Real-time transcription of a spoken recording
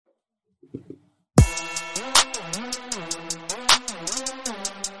What's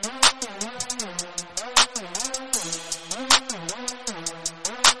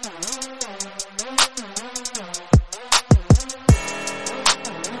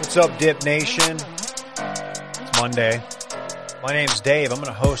up, Dip Nation? It's Monday. My name's Dave. I'm going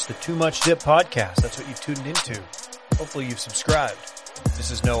to host the Too Much Dip podcast. That's what you've tuned into. Hopefully you've subscribed.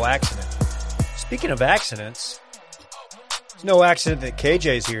 This is no accident. Speaking of accidents, it's no accident that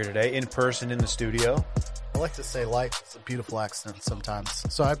KJ's here today in person in the studio. I like to say life is a beautiful accident sometimes.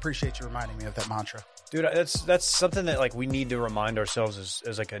 So I appreciate you reminding me of that mantra. Dude, that's something that like we need to remind ourselves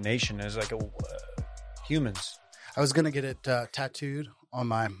as like a nation, as like humans. I was going to get it tattooed on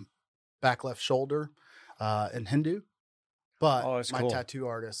my back left shoulder in Hindu, but my cool. tattoo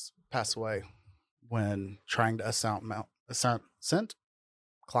artist passed away when trying to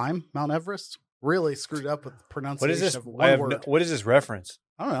climb Mount Everest. Really screwed up with the pronunciation of one word. What is this reference?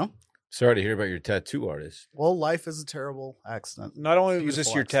 I don't know. Sorry to hear about your tattoo artist. Well, life is a terrible accident. Not only was Beautiful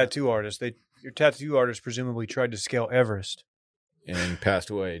this your accident. tattoo artist, your tattoo artist presumably tried to scale Everest. And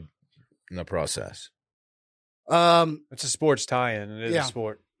passed away in the process. It's a sports tie-in. It is Yeah. a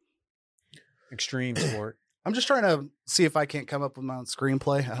sport. Extreme sport. I'm just trying to see if I can't come up with my own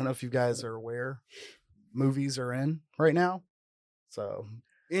screenplay. I don't know if you guys are aware movies are in right now. So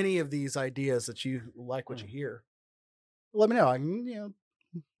any of these ideas that you like what you hear, let me know. I can,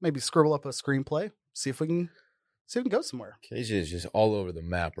 maybe scribble up a screenplay, see if we can go somewhere. KJ is just all over the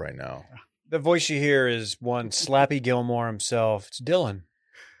map right now. The voice you hear is one Slappy Gilmore himself. It's Dylan.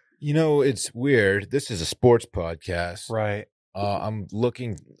 You know, it's weird. This is a sports podcast. Right. I'm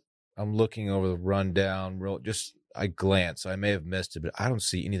looking over the rundown. I glance. I may have missed it, but I don't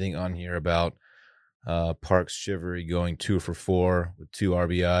see anything on here about Parks Shivery going 2 for 4 with 2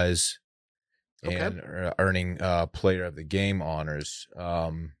 RBIs and earning Player of the Game honors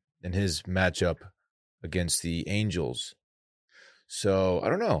in his matchup against the Angels. So I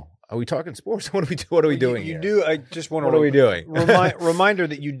don't know. Are we talking sports? What are we doing you here? do. I just want to. What are we doing? Reminder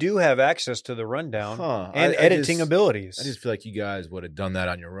that you do have access to the rundown and editing abilities. I just feel like you guys would have done that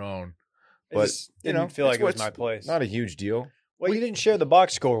on your own. I But just didn't feel like it was my place. Not a huge deal. Well, you didn't share the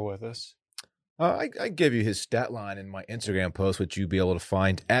box score with us. I give you his stat line in my Instagram post, which you'll be able to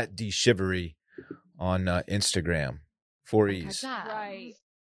find at @dshivery on Instagram. 4 E's.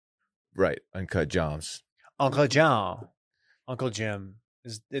 Right. Uncut Joms. Uncle Jim.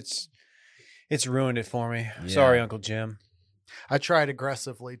 It's ruined it for me. Yeah. Sorry, Uncle Jim. I tried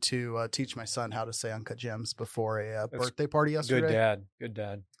aggressively to teach my son how to say Uncut Gems before a birthday party yesterday. Good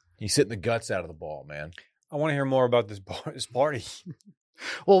dad. He's hitting the guts out of the ball, man. I want to hear more about this party.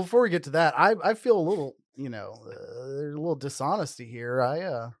 Well, before we get to that, I feel a little, there's a little dishonesty here.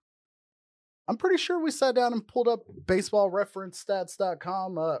 I'm pretty sure we sat down and pulled up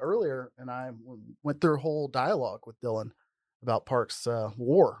baseballreferencestats.com earlier, and I went through a whole dialogue with Dylan about Parks'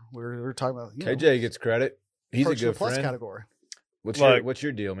 war. We were talking about KJ gets credit. He's Parks a good plus friend. category. What's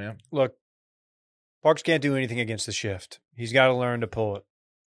your deal, man? Look, Parks can't do anything against the shift. He's got to learn to pull it.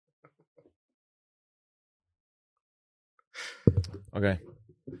 Okay.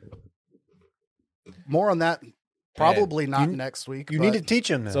 More on that. Probably not next week. You need to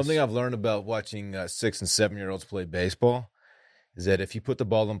teach him this. Something I've learned about watching 6 and 7-year-olds play baseball is that if you put the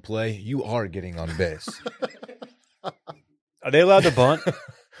ball in play, you are getting on base. Are they allowed to bunt?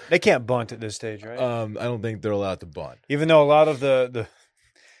 They can't bunt at this stage, right? I don't think they're allowed to bunt. Even though a lot of the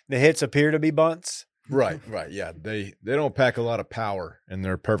hits appear to be bunts. Right. Yeah, they don't pack a lot of power in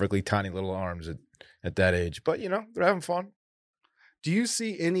their perfectly tiny little arms at that age. But they're having fun. Do you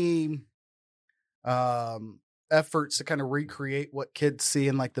see any efforts to kind of recreate what kids see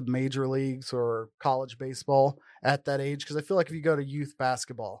in like the major leagues or college baseball at that age? Because I feel like if you go to youth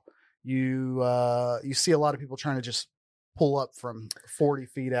basketball, you see a lot of people trying to just pull up from 40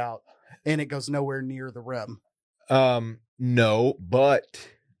 feet out, and it goes nowhere near the rim. No, but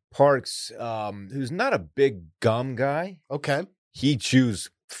Parks, who's not a big gum guy, Okay. he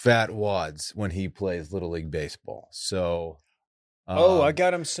chews fat wads when he plays Little League Baseball. So, I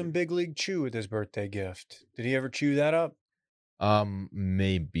got him some big league chew with his birthday gift. Did he ever chew that up?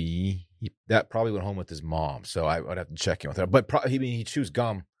 Maybe that probably went home with his mom. So I would have to check in with her. But he chews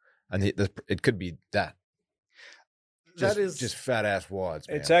gum, and it could be that. That is just fat ass wads.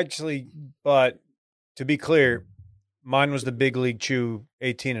 Man. It's actually, but to be clear, mine was the big league chew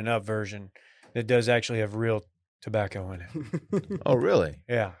 18 and up version that does actually have real tobacco in it. Oh, really?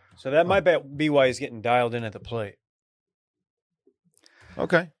 Yeah. So that might be why he's getting dialed in at the plate.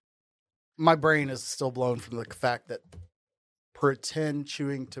 Okay. my brain is still blown from the fact that pretend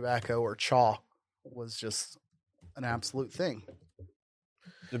chewing tobacco or chaw was just an absolute thing.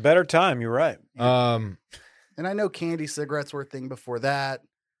 It's a better time. You're right. And I know candy cigarettes were a thing before that.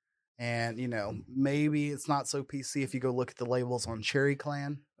 And, maybe it's not so PC if you go look at the labels on Cherry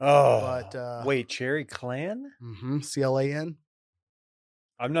Clan. Oh, but wait, Cherry Clan? CLAN.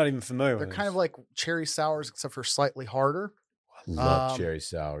 I'm not even familiar with They're kind of like cherry sours, except for slightly harder. I love cherry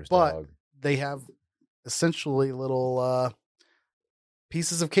sours, but dog. they have essentially little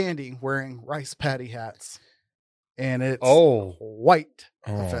pieces of candy wearing rice patty hats. And it's quite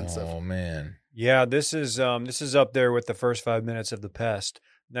offensive. Oh, man. Yeah, this is up there with the first 5 minutes of The Pest,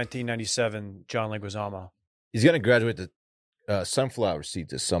 1997, John Leguizamo. He's going to graduate the sunflower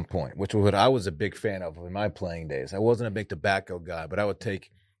seeds at some point, which was what I was a big fan of in my playing days. I wasn't a big tobacco guy, but I would take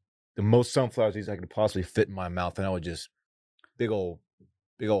the most sunflower seeds I could possibly fit in my mouth, and I would just big old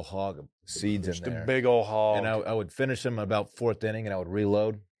hog of seeds Just in there. a big old hog. And I would finish them about fourth inning, and I would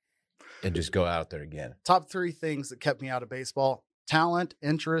reload and just go out there again. Top 3 things that kept me out of baseball: talent,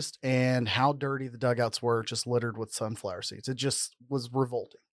 interest, and how dirty the dugouts were, just littered with sunflower seeds. It just was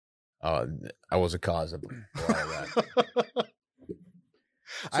revolting. I was a cause of a lot of that.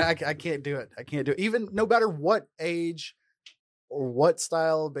 I can't do it. I can't do it. Even no matter what age or what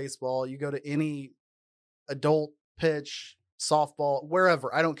style of baseball, you go to any adult pitch, softball,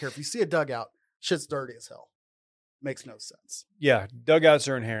 wherever. I don't care. If you see a dugout, shit's dirty as hell. Makes no sense. Yeah, dugouts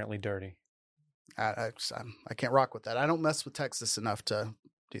are inherently dirty. I can't rock with that. I don't mess with Texas enough to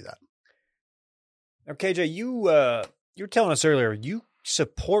do that. Now, KJ, you were telling us earlier you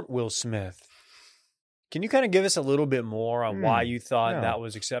support Will Smith. Can you kind of give us a little bit more on why you thought that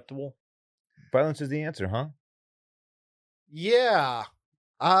was acceptable? Violence is the answer, huh? Yeah.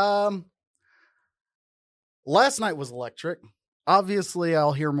 Last night was electric. Obviously,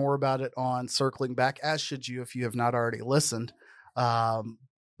 I'll hear more about it on Circling Back, as should you if you have not already listened.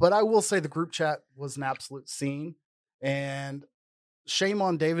 But I will say the group chat was an absolute scene. And shame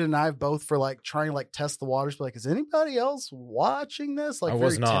on David and I both for trying to test the waters. But is anybody else watching this? I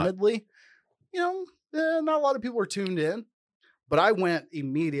was not. Timidly. Not a lot of people were tuned in. But I went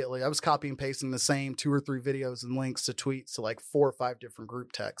immediately. I was copy and pasting the same 2 or 3 videos and links to tweets to 4 or 5 different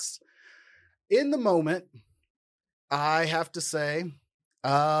group texts. In the moment, I have to say,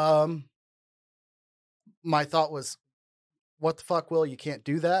 my thought was, what the fuck, Will? You can't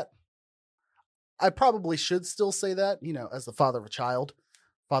do that. I probably should still say that, as the father of a child,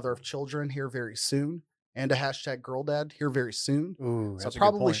 father of children here very soon, and a hashtag girl dad here very soon. Ooh, so I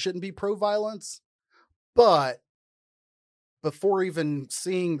probably shouldn't be pro-violence. But before even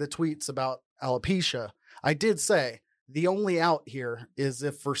seeing the tweets about alopecia, I did say the only out here is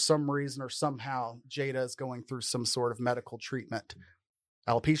if for some reason or somehow Jada is going through some sort of medical treatment.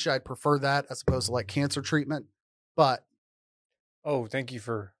 Alopecia, I'd prefer that as opposed to cancer treatment. But thank you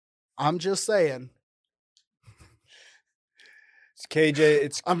for. I'm just saying. It's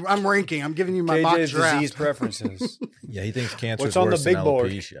KJ. I'm ranking. I'm giving you my mock KJ's draft. disease preferences. Yeah, he thinks cancer What's is on worse the big than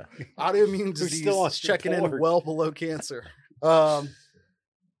board? alopecia. Autoimmune disease still on is checking in board? well below cancer. But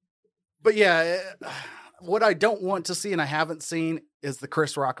yeah, what I don't want to see and I haven't seen is the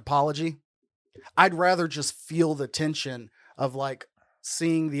Chris Rock apology. I'd rather just feel the tension of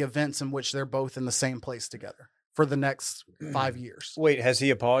seeing the events in which they're both in the same place together for the next 5 years. Wait, has he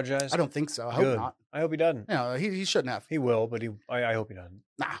apologized? I don't think so. I hope not. I hope he doesn't. No, he shouldn't have. He will, but I hope he doesn't.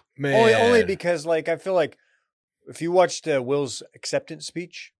 Nah. Man. Only because I feel like if you watched Will's acceptance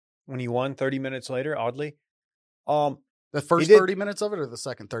speech when he won 30 minutes later, oddly, the first 30 minutes of it or the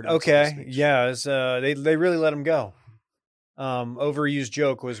second 30 minutes of the okay, speech? yeah, they really let him go. Overused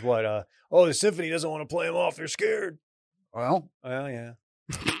joke was what? The symphony doesn't want to play him off; they're scared. Well, yeah.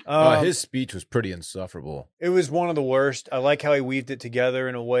 His speech was pretty insufferable. It was one of the worst. I like how he weaved it together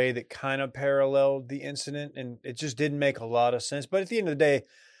in a way that kind of paralleled the incident, and it just didn't make a lot of sense. But at the end of the day,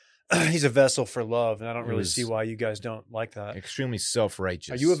 he's a vessel for love, and I don't really see why you guys don't like that. Extremely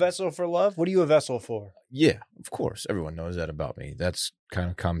self-righteous. Are you a vessel for love? What are you a vessel for? Yeah, of course. Everyone knows that about me. That's kind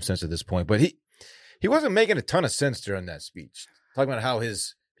of common sense at this point. But he wasn't making a ton of sense during that speech. Talking about how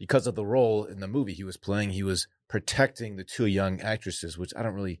because of the role in the movie he was playing, he was protecting the 2 young actresses, which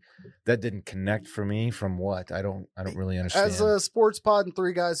that didn't connect for me from what? I don't really understand. As a sports pod and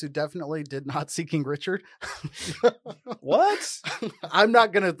 3 guys who definitely did not see King Richard. What? I'm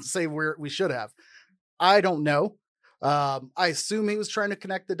not going to say we should have. I don't know. I assume he was trying to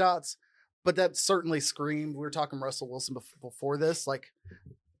connect the dots, but that certainly screamed. We were talking Russell Wilson before this.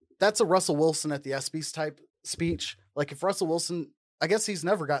 That's a Russell Wilson at the ESPYs type speech. If Russell Wilson, I guess he's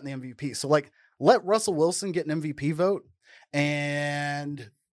never gotten the MVP. So let Russell Wilson get an MVP vote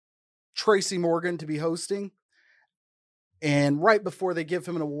and Tracy Morgan to be hosting. And right before they give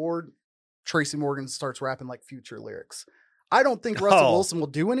him an award, Tracy Morgan starts rapping Future lyrics. I don't think Russell Oh. Wilson will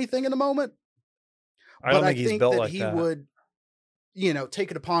do anything in the moment. I don't but think he's built like he that. would,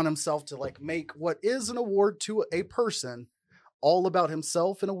 take it upon himself to like make what is an award to a person all about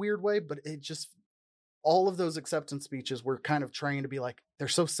himself in a weird way. But it just, all of those acceptance speeches were kind of trained to be like, they're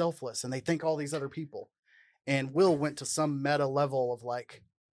so selfless and they think all these other people. And Will went to some meta level of like,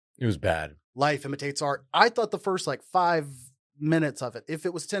 It was bad. life imitates art. I thought the first like 5 minutes of it, if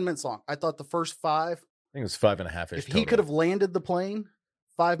it was 10 minutes long, I thought the first 5, I think it was 5.5 ish. if he could have landed the plane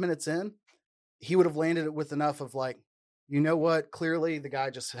 5 minutes in, he would have landed it with enough of like, you know what? Clearly the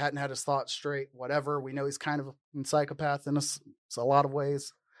guy just hadn't had his thoughts straight, whatever. We know he's kind of a psychopath in a lot of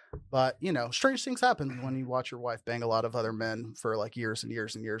ways, but strange things happen when you watch your wife bang a lot of other men for like years and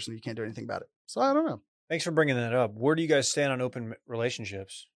years and years and you can't do anything about it. So I don't know. Thanks for bringing that up. Where do you guys stand on open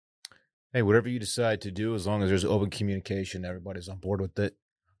relationships? Hey, whatever you decide to do, as long as there's open communication, everybody's on board with it.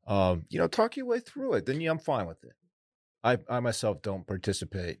 Talk your way through it. Then I'm fine with it. I myself don't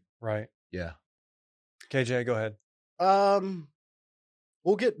participate. Right. Yeah. KJ, go ahead.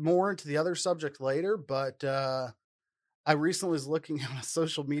 We'll get more into the other subject later, but I recently was looking at a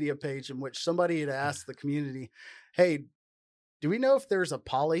social media page in which somebody had asked the community, hey, do we know if there's a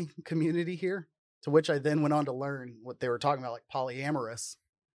poly community here? To which I then went on to learn what they were talking about, like polyamorous,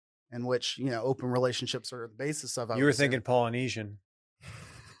 in which, open relationships are the basis of. You were thinking Polynesian,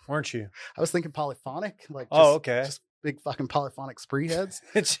 weren't you? I was thinking polyphonic, like okay. Just big fucking polyphonic spree heads.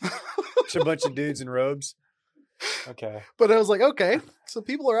 It's a bunch of dudes in robes. Okay. But I was like, okay, so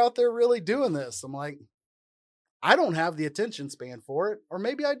people are out there really doing this. I'm like, I don't have the attention span for it, or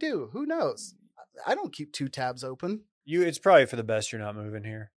maybe I do. Who knows? I don't keep 2 tabs open. It's probably for the best you're not moving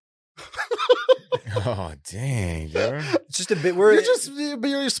here. Oh, dang, dude. It's just a bit.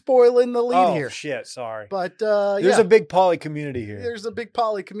 You're spoiling the lead here. Oh, shit. Sorry. But there's a big poly community here. There's a big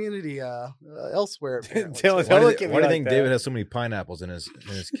poly community elsewhere. Dylan, Why look do at you me like think that. David has so many pineapples in his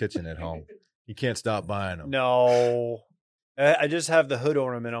kitchen at home? You can't stop buying them. No. I just have the hood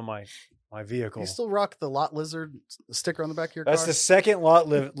ornament on my vehicle. You still rock the lot lizard sticker on the back of your That's car? the second lot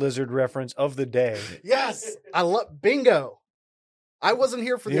lizard reference of the day. Yes. I love bingo. I wasn't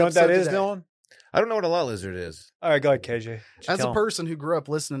here for You the know what that episode is, today. Dylan? I don't know what a lot lizard is. All right, go ahead, KJ. As a person who grew up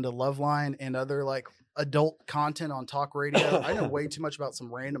listening to Loveline and other like adult content on talk radio, I know way too much about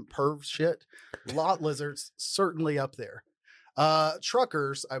some random perv shit. Lot lizards certainly up there.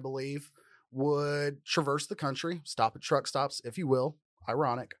 Truckers, I believe, would traverse the country, stop at truck stops, if you will.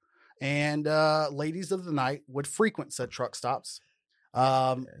 Ironic. And ladies of the night would frequent said truck stops.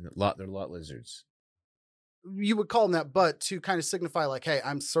 They're lot lizards. You would call them that, but to kind of signify like, hey,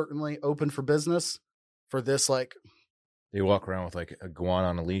 I'm certainly open for business for this. Like, They walk around with like a guan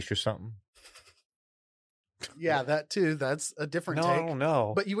on a leash or something. yeah, that too. That's a different No, take. I don't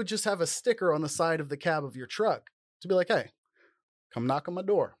know. But you would just have a sticker on the side of the cab of your truck to be like, hey, come knock on my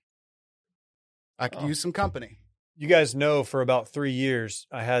door. I could use some company. You guys know for about 3 years,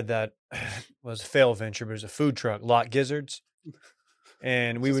 I had that was a fail venture, but it was a food truck, Lot Gizzards.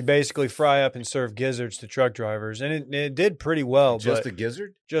 And we would basically fry up and serve gizzards to truck drivers. And it did pretty well. Just but a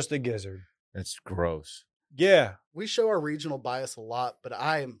gizzard? Just a gizzard. That's gross. Yeah. We show our regional bias a lot, but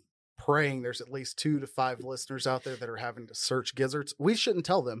I am praying there's at least 2 to 5 listeners out there that are having to search gizzards. We shouldn't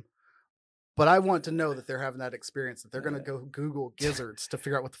tell them, but I want to know that they're having that experience, that they're going to go Google gizzards to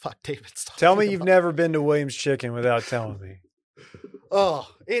figure out what the fuck David's talking Tell me about. you've never been to Williams Chicken without telling me. Oh,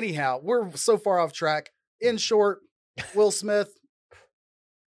 anyhow, we're so far off track. In short, Will Smith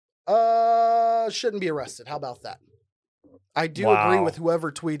shouldn't be arrested. How about that? I do agree with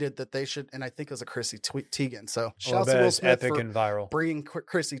whoever tweeted that they should, and I think it was a Chrissy Teigen. So shout out to Will Smith epic for and viral. bringing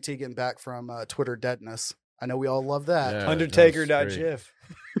Chrissy Teigen back from Twitter deadness. I know we all love that. Yeah, Undertaker.gif.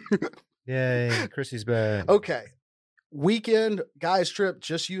 Yay, Chrissy's back. Okay. Weekend guys trip,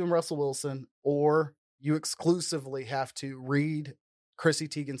 just you and Russell Wilson, or you exclusively have to read Chrissy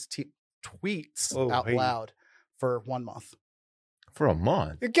Teigen's tweets out loud for 1 month. For a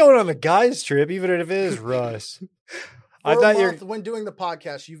month? You're going on the guys trip, even if it is Russ. I thought when doing the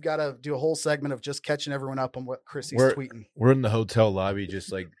podcast, you've got to do a whole segment of just catching everyone up on what Chrissy's tweeting. We're in the hotel lobby, just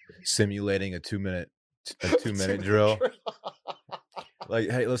like simulating a 2-minute drill. Like,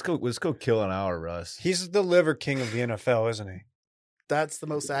 hey, let's go kill an hour, Russ. He's the liver king of the NFL, isn't he? That's the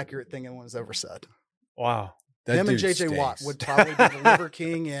most accurate thing anyone's ever said. Wow. Him and JJ Watt would probably be the liver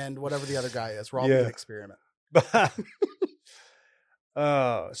king and whatever the other guy is. We're all in an experiment.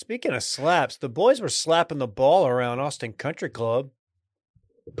 Speaking of slaps, the boys were slapping the ball around Austin Country Club.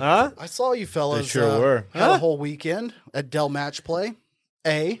 Huh? I saw you fellas. They sure were. Had a whole weekend at Dell Match Play.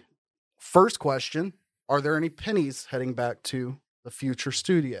 First question, are there any pennies heading back to the future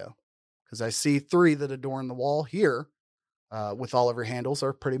studio? Because I see 3 that adorn the wall here. with all of your handles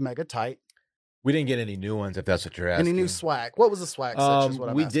are pretty mega tight. We didn't get any new ones, if that's what you're asking. Any new swag? What was the swag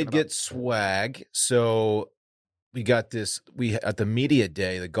section? We did get swag. So we got this. We at the media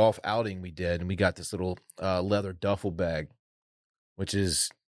day, the golf outing we did, and we got this little leather duffel bag, which is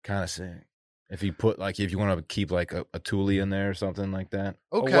kind of sick. If you put if you want to keep like a toolie in there or something like that.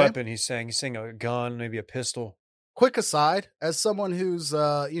 Okay. A weapon. He's saying a gun, maybe a pistol. Quick aside, as someone who's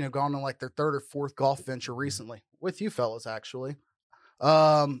gone on like their third or fourth golf venture recently with you fellas, actually,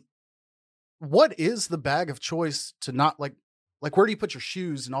 what is the bag of choice to not like where do you put your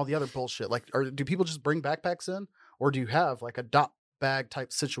shoes and all the other bullshit? Do people just bring backpacks in, or do you have like a dot bag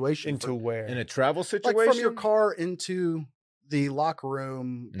type situation Into where? In a travel situation, like from your car into the locker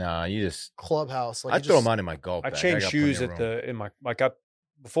room? Nah, you just clubhouse. I throw mine in my golf bag. I change shoes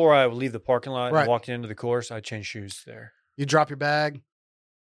before I leave the parking lot and walk into the course. I change shoes there. You drop your bag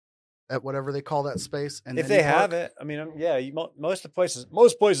at whatever they call that space, and if they have it, I mean, most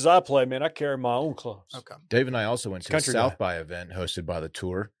places I play, man, I carry my own clothes. Okay. Dave and I also went to a South by event hosted by the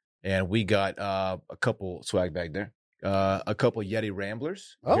tour, and we got a couple swag bag there, a couple Yeti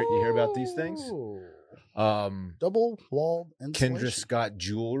Ramblers. You hear about these things? Double wall insulation. Kendra Scott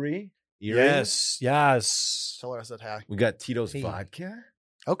jewelry. Earrings. Yes. Tell her I said hi. We got Tito's vodka.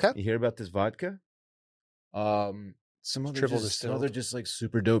 Okay. You hear about this vodka? Some other just like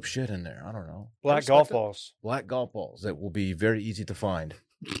super dope shit in there. I don't know. Black golf balls that will be very easy to find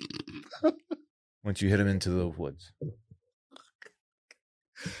once you hit them into the woods.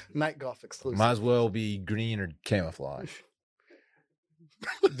 Night golf exclusive. Might as well be green or camouflage.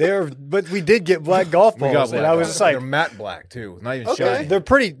 But we did get black golf balls, and I was just like, they're matte black too, not even shiny.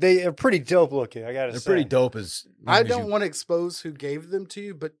 They are pretty dope looking. I gotta say, they're pretty dope. I don't want to expose who gave them to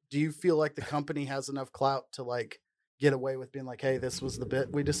you, but do you feel like the company has enough clout to like get away with being like, hey, this was the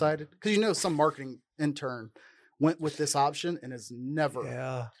bit we decided? Because some marketing intern went with this option and has never.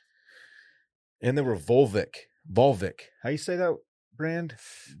 Yeah. And they were Volvic. How you say that brand?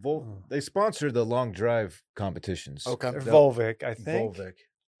 They sponsored the long drive competitions. Okay. Volvic, I think. Volvic.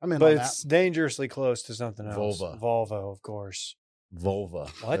 I'm in but on it's dangerously close to something else. Volvo, of course. Vulva.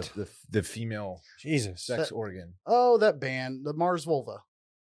 What? The female sex organ. Oh, that band, the Mars Volva.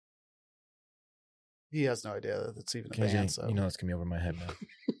 He has no idea that it's even a band. So it's gonna be over my head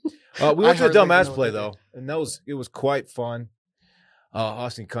now. We went to the Dumbass Play though, and it was quite fun.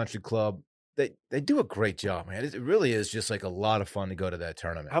 Austin Country Club. They do a great job, man. It really is just like a lot of fun to go to that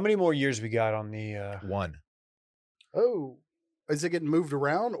tournament. How many more years we got on the one? Oh, is it getting moved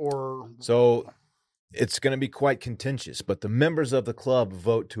around or? So it's going to be quite contentious, but the members of the club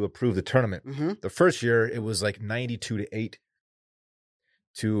vote to approve the tournament. Mm-hmm. The first year it was like 92-8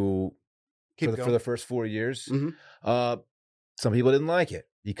 for the first 4 years. Mm-hmm. Some people didn't like it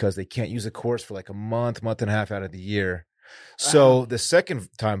because they can't use the course for like a month and a half out of the year. So the second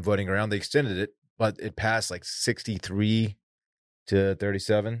time voting around, they extended it, but it passed like 63 to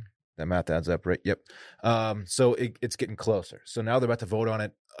 37. That math adds up, right? Yep. So it's getting closer. So now they're about to vote on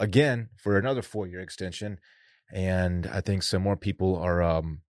it again for another 4-year extension. And I think some more people are a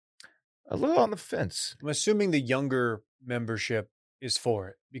little on the fence. I'm assuming the younger membership is for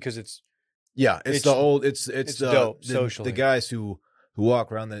it because it's dope socially. The guys who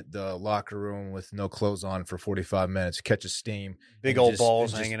walk around the locker room with no clothes on for 45 minutes, catch a steam. Big old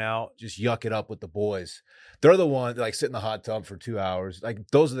balls hanging out. Just yuck it up with the boys. They're the ones that sit in the hot tub for 2 hours. Like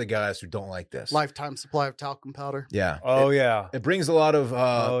those are the guys who don't like this. Lifetime supply of talcum powder. Yeah. Oh, yeah. It brings a lot of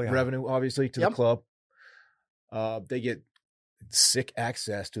revenue, obviously, to the club. They get sick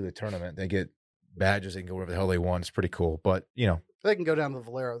access to the tournament. They get badges. They can go wherever the hell they want. It's pretty cool. But, they can go down to the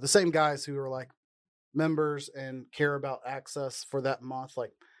Valero. The same guys who are like members and care about access for that month,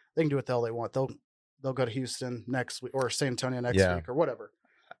 like they can do what the hell they want. They'll go to Houston next week or San Antonio next week or whatever.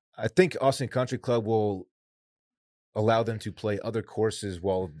 I think Austin Country Club will allow them to play other courses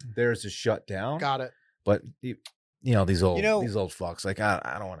while theirs is shut down. Got it. But these old fucks, like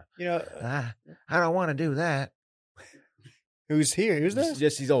I don't want to. I don't want to do that. Who's here? Who's this?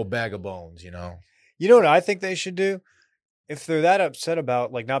 Just these old bag of bones, You know what I think they should do? If they're that upset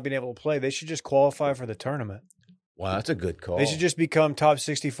about like not being able to play, they should just qualify for the tournament. Wow, that's a good call. They should just become top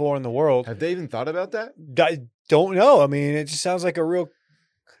 64 in the world. Have they even thought about that? I don't know. I mean, it just sounds like a real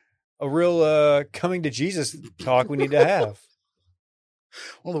coming to Jesus talk we need to have.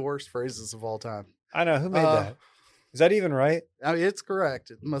 One of the worst phrases of all time. I know. Who made that? Is that even right? I mean, it's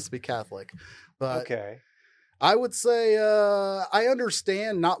correct. It must be Catholic. But okay. I would say I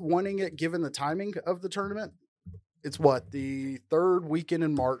understand not wanting it given the timing of the tournament. It's the fourth weekend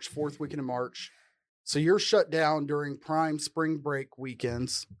in March. So you're shut down during prime spring break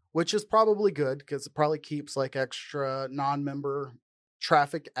weekends, which is probably good because it probably keeps like extra non-member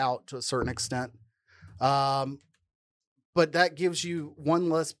traffic out to a certain extent. But that gives you one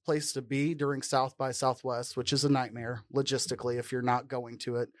less place to be during South by Southwest, which is a nightmare logistically if you're not going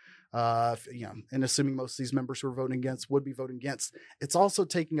to it. And assuming most of these members who are voting against would be voting against, it's also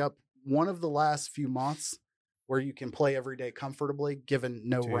taking up one of the last few months where you can play every day comfortably, given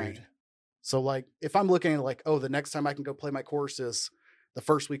no rain. So, like, if I'm looking at like, oh, the next time I can go play my course is the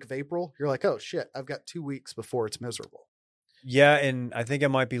first week of April, you're like, oh shit, I've got 2 weeks before it's miserable. Yeah, and I think it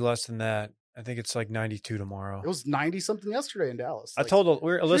might be less than that. I think it's like 92 tomorrow. It was 90 something yesterday in Dallas. I told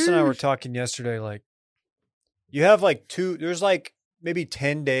Alyssa and I were talking yesterday, like, you have like there's like maybe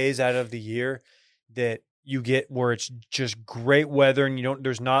 10 days out of the year that you get where it's just great weather and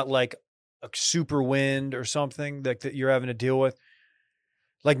there's not like a super wind or something that you're having to deal with.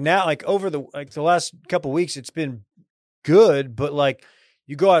 Like now, like over the last couple of weeks, it's been good, but like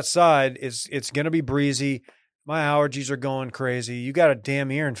you go outside, it's going to be breezy. My allergies are going crazy. You got a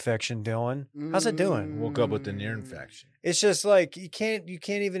damn ear infection, Dylan. How's it doing? Woke up with an ear infection. It's just like you can't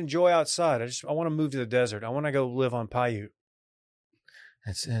even enjoy outside. I want to move to the desert. I want to go live on Paiute.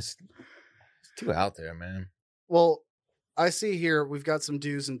 It's too out there, man. Well, I see here we've got some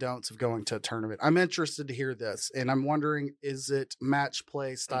do's and don'ts of going to a tournament. I'm interested to hear this, and I'm wondering, is it match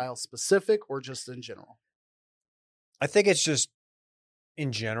play style specific or just in general? I think it's just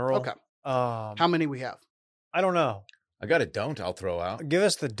in general. Okay. How many we have? I don't know. I got a don't I'll throw out. Give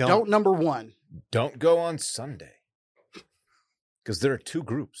us the don't. Don't number one. Don't go on Sunday. Because there are two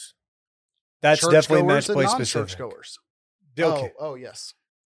groups. That's definitely match and play non-church specific. Goers. Okay. Oh, yes.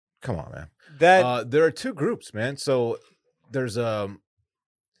 Come on, man. That there are two groups, man. So there's the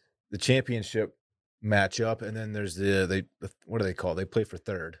championship matchup, and then there's what do they call it? They play for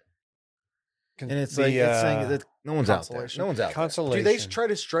third. And it's like it's saying that no one's out there. No one's out there. Consolation. Do they try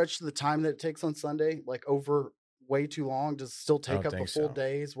to stretch the time that it takes on Sunday like over way too long? Does it still take up a full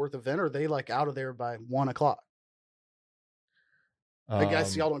day's worth of event, or are they like out of there by 1:00? I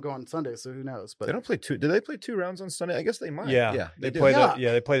guess y'all don't go on Sunday, so who knows? But they don't play two. Do they play 2 rounds on Sunday? I guess they might. Yeah, they play do.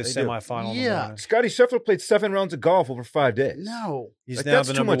 they play the semifinal. Yeah, Scottie Scheffler played 7 rounds of golf over 5 days. No, he's now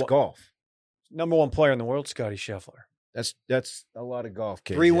that's too much golf. Number 1 player in the world, Scottie Scheffler. That's a lot of golf.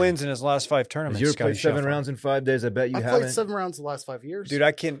 KJ. 3 wins in his last 5 tournaments. You ever played 7 rounds in 5 days? I bet you haven't. I've played 7 rounds the last 5 years. Dude,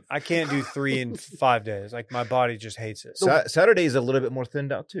 I can't do 3 in 5 days. Like my body just hates it. Saturday is a little bit more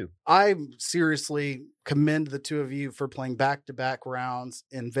thinned out too. I seriously commend the two of you for playing back-to-back rounds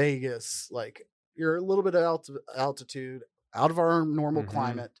in Vegas. Like you're a little bit of altitude, out of our normal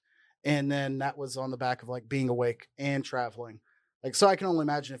climate, and then that was on the back of like being awake and traveling. Like so, I can only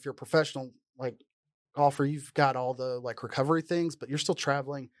imagine if you're a professional like golfer, you've got all the like recovery things, but you're still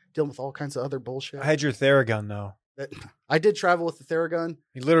traveling, dealing with all kinds of other bullshit. I had your Theragun though. I did travel with the Theragun.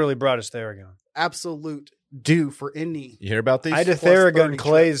 He literally brought his Theragun. Absolute due for any. You hear about these? I had a Theragun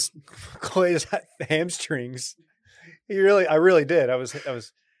Clay's hamstrings. I really did.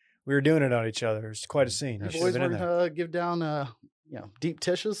 We were doing it on each other. It was quite a scene. You boys weren't give down deep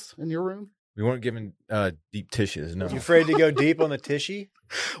tissues in your room? We weren't giving deep tissues. No. You afraid to go deep on the tishy?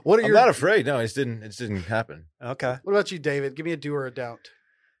 I'm not afraid. No, it didn't happen. Okay. What about you, David? Give me a do or a don't.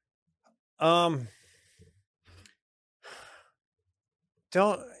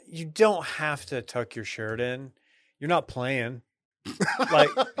 You don't have to tuck your shirt in. You're not playing. Like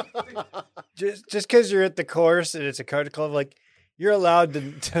just because you're at the course and it's a country club, like you're allowed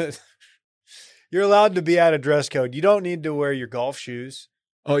to you're allowed to be out of dress code. You don't need to wear your golf shoes.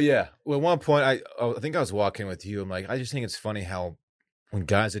 Oh yeah. Well, at one point, I think I was walking with you. I'm like, I just think it's funny how when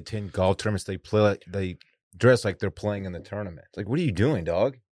guys attend golf tournaments, they dress like they're playing in the tournament. It's like, what are you doing,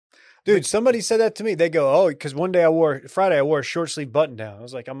 dog? Dude, somebody said that to me. They go, oh, because one day Friday I wore a short sleeve button down. I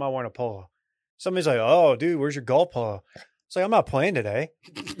was like, I'm not wearing a polo. Somebody's like, oh, dude, where's your golf polo? It's like, I'm not playing today.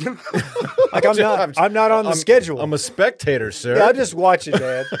 Like I'm not on the schedule. I'm a spectator, sir. Yeah, I just watch it,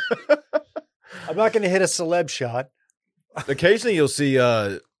 Dad. I'm not going to hit a celeb shot. Occasionally, you'll see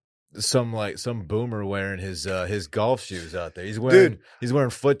some boomer wearing his golf shoes out there. He's wearing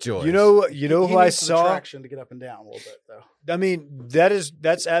FootJoys. You know who I saw? Traction to get up and down a little bit, though. I mean,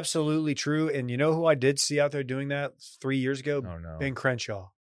 that's absolutely true. And you know who I did see out there doing that 3 years ago? Oh no, Ben Crenshaw.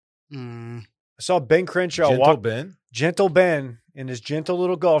 I saw Ben Crenshaw Gentle Ben in his gentle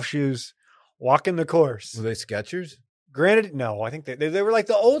little golf shoes walking the course. Were they Skechers? Granted, no. I think they were like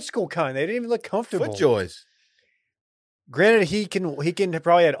the old school kind. They didn't even look comfortable. FootJoys. Granted, he can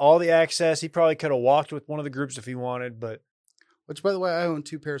probably had all the access. He probably could have walked with one of the groups if he wanted, but. Which, by the way, I own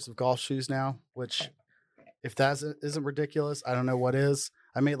 2 pairs of golf shoes now, which if that isn't ridiculous, I don't know what is.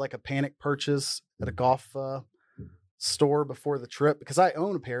 I made like a panic purchase at a golf store before the trip because I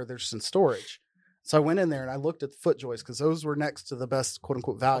own a pair. They're just in storage. So I went in there and I looked at the foot joists because those were next to the best quote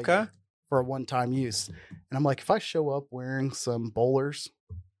unquote value for a one-time use. And I'm like, if I show up wearing some bowlers,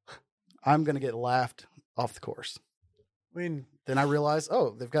 I'm going to get laughed off the course. I mean, then I realized,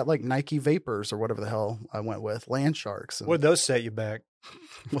 oh, they've got like Nike Vapors or whatever the hell I went with, Land Sharks. And what'd those set you back?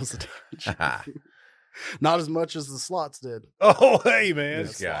 was it? Not as much as the slots did. Oh, hey, man.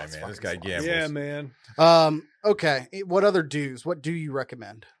 This guy gambles. Yeah, man. Okay. What other dues? What do you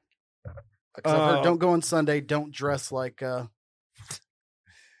recommend? Because I've heard don't go on Sunday. Don't dress like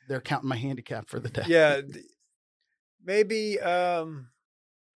they're counting my handicap for the day. Yeah. Maybe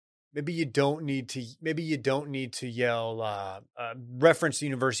you don't need to yell reference the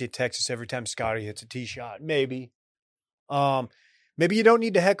University of Texas every time Scottie hits a tee shot. Maybe you don't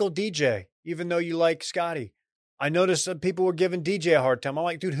need to heckle DJ, even though you like Scottie. I noticed some people were giving DJ a hard time. I'm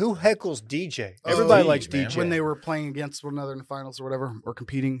like, dude, who heckles DJ? Everybody likes DJ. When they were playing against one another in the finals or whatever, or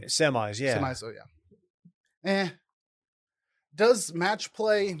competing. Semis, yeah. Semis, oh yeah. Does match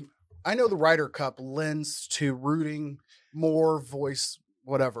play, I know the Ryder Cup lends to rooting more voice,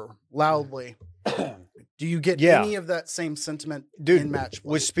 whatever, loudly. Do you get any of that same sentiment in match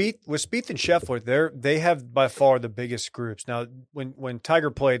play? With Spieth and Scheffler, they have by far the biggest groups. Now, when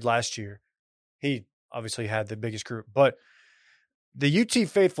Tiger played last year, he obviously had the biggest group, but the UT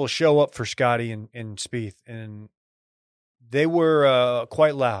faithful show up for Scottie and Spieth, and they were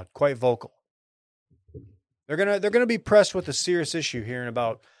quite loud, quite vocal. They're gonna be pressed with a serious issue here in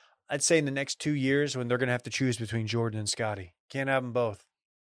about, I'd say, in the next 2 years when they're gonna have to choose between Jordan and Scottie. Can't have them both.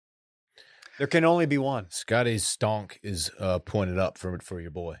 There can only be one. Scottie's stonk is pointed up for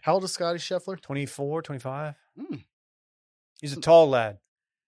your boy. How old is Scottie Scheffler? 24, 25. He's a tall lad.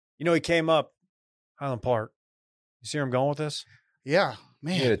 You know, he came up Highland Park. You see where I'm going with this? Yeah,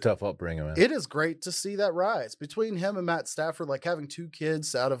 man. He had a tough upbringing, man. It is great to see that rise between him and Matt Stafford, like having two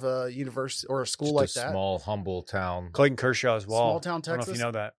kids out of a university or a school Just like that. Small, humble town. Clayton Kershaw as well. Small town I don't know Texas. if you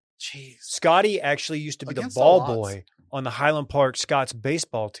know that. Jeez. Scottie actually used to be Against the ball all odds. boy on the Highland Park Scots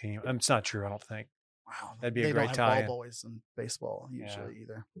baseball team. It's not true, I don't think. Wow. That'd be a they great don't tie-in. have ball boys in baseball usually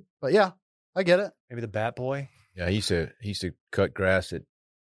either. But yeah, I get it. Maybe the bat boy. Yeah, he used to cut grass at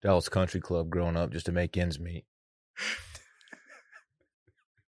Dallas Country Club growing up just to make ends meet.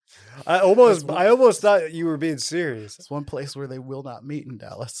 I almost thought you were being serious. It's one place where they will not meet in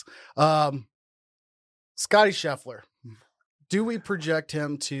Dallas. Scottie Scheffler. Do we project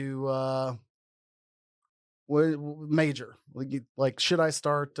him to major? Like, should I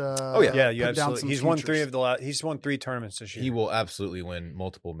start? Yeah, you absolutely. He's won futures? He's won 3 tournaments this year. He will absolutely win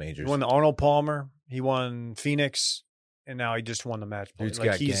multiple majors. He won the Arnold Palmer. He won Phoenix, and now he just won the match play. Dude's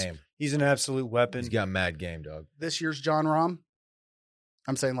got game. He's an absolute weapon. He's got mad game, dog. This year's John Rahm.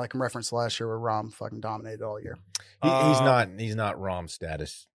 I'm saying like in reference to last year where Rahm fucking dominated all year. He's not Rahm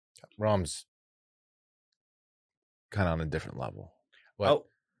status. Rahm's kind of on a different level. But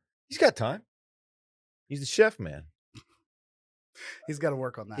he's got time. He's the chef, man. He's got to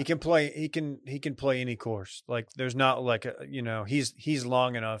work on that. He can play. He can play any course. Like there's not like he's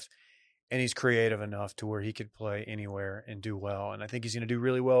long enough and he's creative enough to where he could play anywhere and do well. And I think he's going to do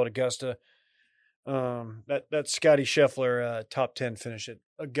really well at Augusta. That Scottie Scheffler top 10 finish at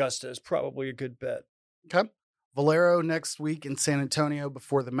Augusta is probably a good bet. Okay. Valero next week in San Antonio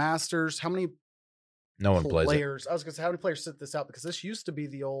before the Masters. How many No one plays it. players? I was going to say, how many players sit this out? Because this used to be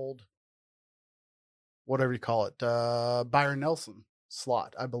the old, whatever you call it, Byron Nelson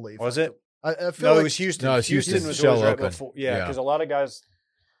slot, I believe. Was it? I feel it was Houston. No, it's Houston Houston. was Shell always right Open. before. Yeah, Yeah. because a lot of guys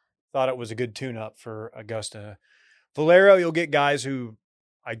thought it was a good tune-up for Augusta. Valero, you'll get guys who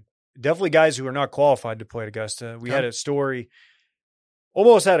are not qualified to play at Augusta. We had a story,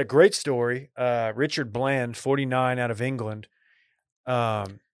 almost had a great story. Richard Bland, 49 out of England.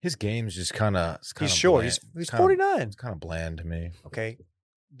 His game's just kind of. He's short. He's 49. It's kind of bland to me. Okay,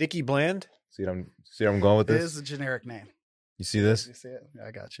 Dickie Bland. See what I'm going with It this? is a generic name. You see this? You see it? Yeah,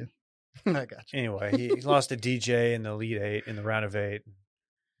 I got you. I got you. Anyway, he lost to DJ in the Elite 8 in the round of 8. It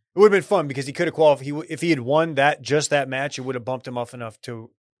would have been fun because he could have qualified. If he had won that match, it would have bumped him up enough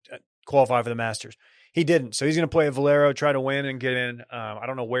to qualify for the Masters. He didn't, so he's going to play at Valero, try to win and get in. I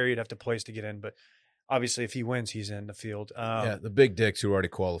don't know where he'd have to place to get in, but obviously if he wins, he's in the field. Yeah, the big dicks who already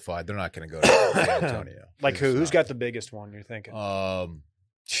qualified, they're not going to go to San Antonio. Like who? Who's got the biggest one? You're thinking?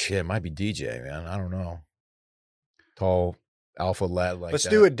 Shit, it might be DJ, man. I don't know. Tall alpha lad like Let's that.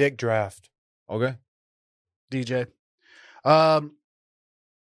 do a dick draft. Okay. DJ. Don't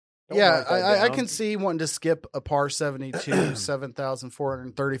Yeah, mark that I down. can see wanting to skip a par 72,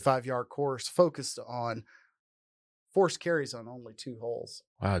 7,435 yard course focused on forced carries on only 2 holes.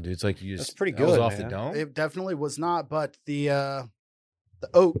 Wow, dude, it's like you just That's pretty that was good, off man. the dome. It definitely was not, but the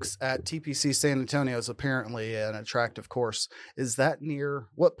Oaks at TPC San Antonio is apparently an attractive course. Is that near?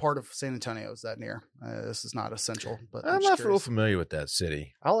 What part of San Antonio is that near? This is not essential, but I'm just not real curious. familiar with that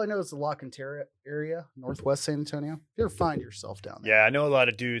city. All I know is the La Cantera area, northwest San Antonio. If you ever find yourself down there. Yeah, I know a lot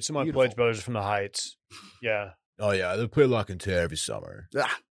of dudes. Some of my Beautiful. pledge brothers are from the Heights. Yeah. Oh yeah, they play La Cantera every summer.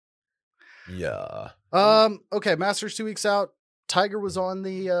 Ah. Yeah. Okay, Masters 2 weeks out. Tiger was on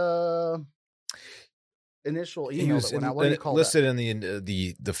the initial email that went out. What do you call listed that? in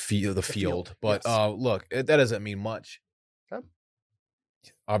the field. field, But yes. look, that doesn't mean much. Okay.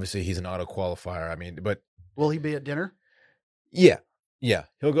 Obviously, he's an auto qualifier. I mean, but Will he be at dinner? yeah,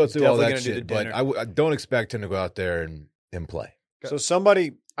 he'll go He's through all definitely that gonna do shit. the But dinner. I don't expect him to go out there and play. So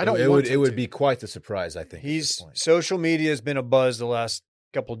somebody, I don't It want him would to. be quite the surprise. I think at this he's point. social media has been a buzz the last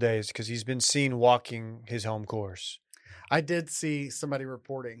couple of days because he's been seen walking his home course. I did see somebody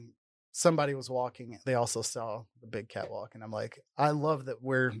reporting somebody was walking. They also saw the big cat walk. And I'm like, I love that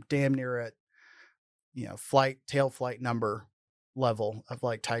we're damn near at, tail flight number level of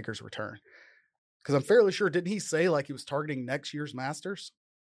like Tiger's return. Because I'm fairly sure, didn't he say like he was targeting next year's Masters?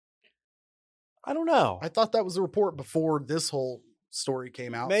 I don't know. I thought that was a report before this whole story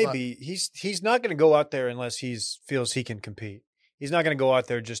came out. Maybe he's not going to go out there unless he feels he can compete. He's not going to go out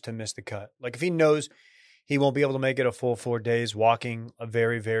there just to miss the cut. Like if he knows he won't be able to make it a full 4 days walking a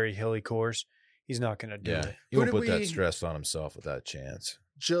very, very hilly course, he's not going to do it. He Who won't did put that we- stress on himself without a chance.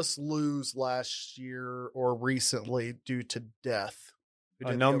 just lose last year or recently due to death. Who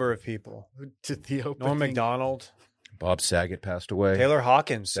A did number of people. Who did the opening? Norm McDonald, Bob Saget passed away. Taylor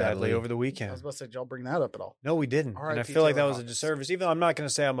Hawkins, sadly, Sadly. over the I weekend. was about to say, did y'all bring that up at all? No, we didn't. R.I.P. And I feel like that Taylor was a Hawkins. disservice. Even though I'm not going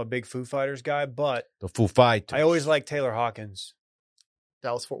to say I'm a big Foo Fighters guy, but The Foo Fighters. I always like Taylor Hawkins.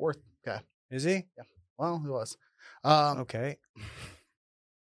 Dallas Fort Worth. Okay. Is he? Well, he was. Okay.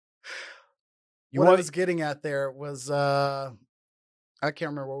 What I was getting at there was I can't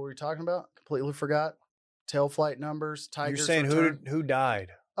remember what we were talking about. Completely forgot. Tail flight numbers. Tigers. You're saying return. who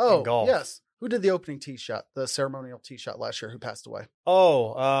died? Oh, golf? yes. Who did the opening tee shot, the ceremonial tee shot last year? Who passed away?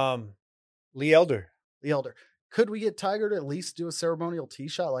 Oh, Lee Elder. Lee Elder. Could we get Tiger to at least do a ceremonial tee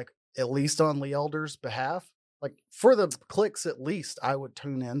shot, like at least on Lee Elder's behalf? Like for the clicks, at least I would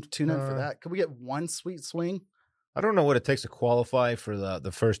tune in for that. Could we get one sweet swing? I don't know what it takes to qualify for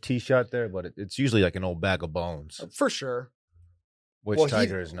the first tee shot there, but it's usually like an old bag of bones, For sure. which Well,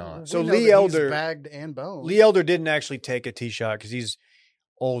 Tiger is not. So We know Lee that he's Elder- bagged and boned. Lee Elder didn't actually take a tee shot because he's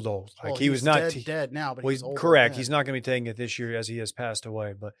old. Like Well, he was he's not dead now, but Well, he's older correct. then. He's not going to be taking it this year as he has passed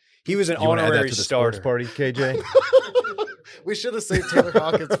away. But he was an You wanna add that honorary to the starter. sports party, KJ? We should have saved Taylor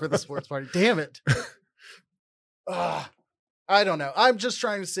Hawkins for the sports party. Damn it. I don't know. I'm just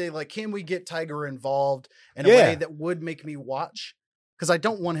trying to say, like, can we get Tiger involved in a Yeah. way that would make me watch? Because I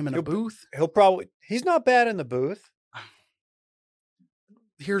don't want him in a booth. He's not bad in the booth.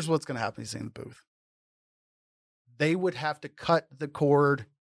 Here's what's going to happen. He's in the booth. They would have to cut the cord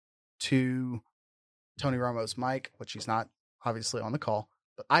to Tony Romo's mic, which he's not obviously on the call.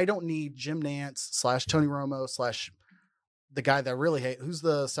 But I don't need Jim Nance / Tony Romo / the guy that I really hate. Who's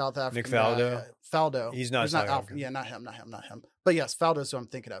the South African Faldo? guy? Faldo. He's not South African. Yeah, not him. But yes, Faldo's who I'm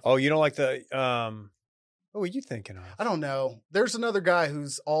thinking of. Oh, you don't like the what were you thinking of? I don't know. There's another guy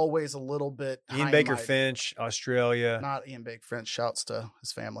who's always a little bit Ian high-minded. Baker Finch, Australia. Not Ian Baker Finch. Shouts to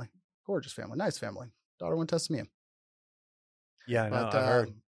his family. Gorgeous family. Nice family. Daughter went to SMU. Yeah, I know. But I've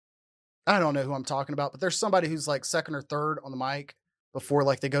heard. I don't know who I'm talking about, but there's somebody who's like second or third on the mic before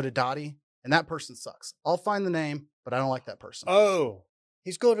like they go to Dottie, and that person sucks. I'll find the name, but I don't like that person. Oh,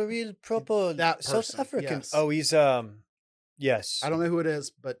 he's got a real proper That South person, African. yes. Oh, he's yes. I don't know who it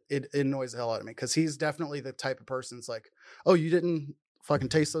is, but it annoys the hell out of me because he's definitely the type of person that's like, oh, you didn't fucking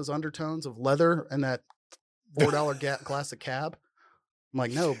taste those undertones of leather and that $4 glass of cab. I'm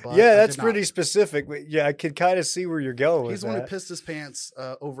like, no, but Yeah, that's pretty specific. But yeah, I could kind of see where you're going. He's the with one who that. pissed his pants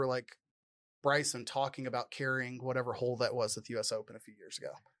over like Bryson talking about carrying whatever hole that was at the U.S. Open a few years ago.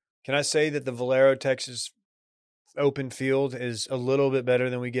 Can I say that the Valero, Texas Open field is a little bit better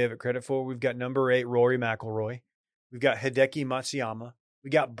than we gave it credit for? We've got number 8, Rory McIlroy. We've got Hideki Matsuyama. We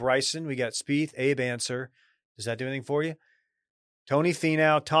got Bryson. We got Spieth, Abe Answer. Does that do anything for you? Tony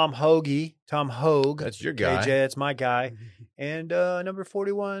Finau, Tom Hogue. That's your guy. KJ, that's my guy. And number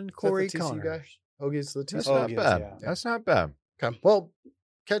 41, Corey Is that the TCU Connors. guy? Hoagie's the That's TCU. not Hoagies, bad. yeah. That's not bad. Okay. Well,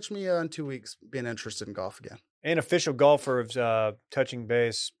 catch me in 2 weeks being interested in golf again. And official golfer of Touching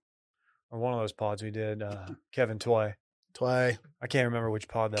Base, or one of those pods we did, Kevin Toy. Tway. I can't remember which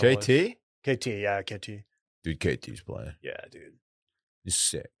pod that was. KT? KT, yeah, KT. Dude, KT's playing. Yeah, dude. He's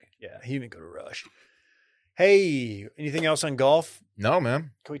sick. Yeah, he didn't go to Rush. Hey, anything else on golf? No,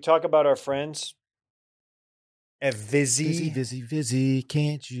 man. Can we talk about our friends at Vizzy? Vizzy,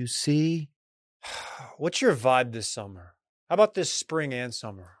 can't you see? What's your vibe this summer? How about this spring and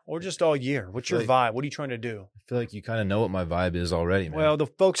summer? Or just all year? What's your vibe? What are you trying to do? I feel like you kind of know what my vibe is already, man. Well, the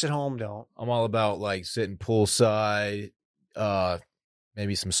folks at home don't. I'm all about like sitting poolside,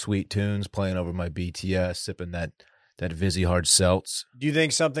 maybe some sweet tunes, playing over my BTS, sipping that Vizzy hard seltz. Do you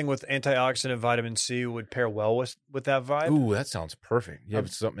think something with antioxidant vitamin C would pair well with that vibe? Ooh, that sounds perfect. You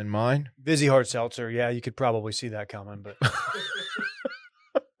have something in mind? Vizzy hard seltzer. Yeah, you could probably see that coming, but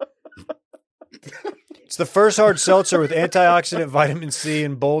it's the first hard seltzer with antioxidant vitamin C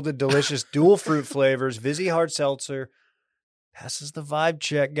and bolded, delicious dual fruit flavors. Vizzy hard seltzer passes the vibe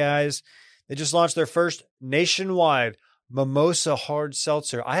check, guys. They just launched their first nationwide mimosa hard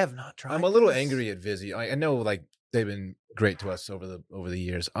seltzer. I have not tried. I'm a little angry at Vizzy. I know, like, they've been great to us over the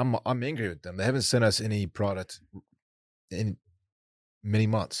years. I'm angry with them. They haven't sent us any product in many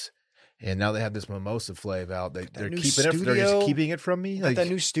months, and now they have this mimosa flavor out. They're keeping it. They're just keeping it from me. Like that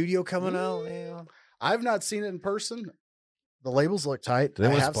new studio coming out. Yeah. I've not seen it in person. The labels look tight. I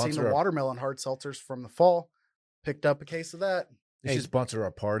have seen the watermelon hard seltzers from the fall. Picked up a case of that. They should sponsor our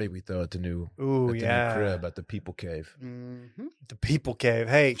party we throw at the new new crib at the People Cave. Mm-hmm. The People Cave.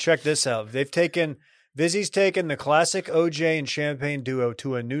 Hey, check this out. Vizzy's taken the classic OJ and champagne duo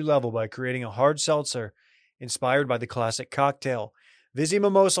to a new level by creating a hard seltzer inspired by the classic cocktail. Vizzy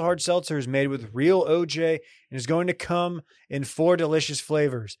Mimosa Hard Seltzer is made with real OJ and is going to come in 4 delicious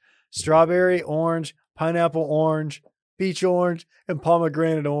flavors: strawberry, orange, pineapple orange, peach orange, and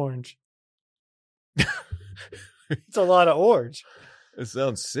pomegranate orange. It's a lot of orange. It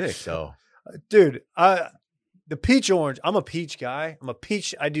sounds sick, though. Dude, the peach orange, I'm a peach guy.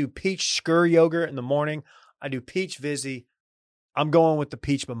 I do peach skyr yogurt in the morning. I do peach Vizzy. I'm going with the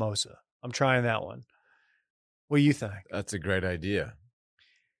peach mimosa. I'm trying that one. What do you think? That's a great idea.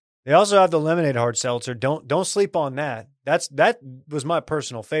 They also have the lemonade hard seltzer. Don't sleep on that. That was my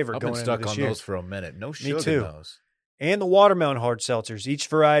personal favorite. I've been stuck on those for a minute. No sugar in those. And the watermelon hard seltzers. Each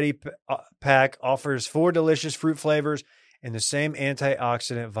variety pack offers 4 delicious fruit flavors and the same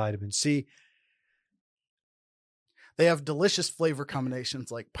antioxidant vitamin C. They have delicious flavor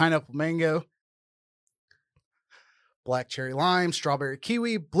combinations like pineapple mango, black cherry lime, strawberry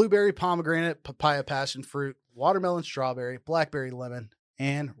kiwi, blueberry pomegranate, papaya passion fruit, watermelon strawberry, blackberry lemon,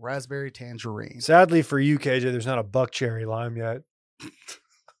 and raspberry tangerine. Sadly for you, KJ, there's not a buck cherry lime yet.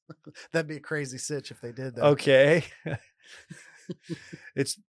 That'd be a crazy sitch if they did that. Okay.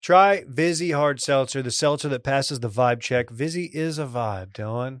 Try Vizzy hard seltzer, the seltzer that passes the vibe check. Vizzy is a vibe,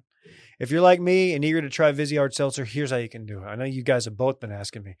 Dylan. If you're like me and eager to try Vizzy hard seltzer, here's how you can do it. I know you guys have both been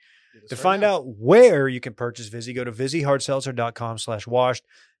asking me. To find out where you can purchase Vizzy, go to VizzyHardSeltzer.com/washed.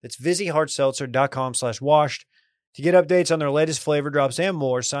 That's VizzyHardSeltzer.com/washed. To get updates on their latest flavor drops and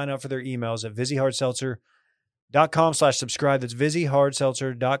more, sign up for their emails at VizzyHardSeltzer.com/subscribe. That's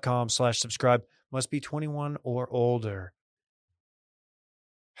VizzyHardSeltzer.com/subscribe. Must be 21 or older.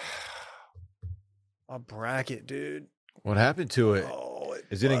 A bracket, dude. What happened to it?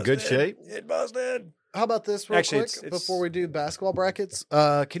 Is it in good shape? It busted. How about this real quick before we do basketball brackets?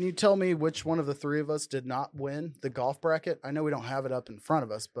 Can you tell me which one of the 3 of us did not win the golf bracket? I know we don't have it up in front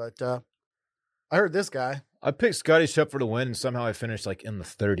of us, but I heard this guy. I picked Scottie Scheff for the win, and somehow I finished like in the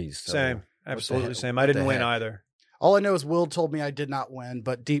 30s. So same. Absolutely same. I didn't win either. All I know is Will told me I did not win,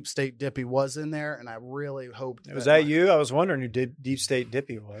 but Deep State Dippy was in there, and I really hoped. Was that you? I was wondering who Deep State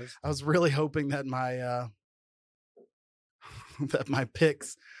Dippy was. I was really hoping that my that my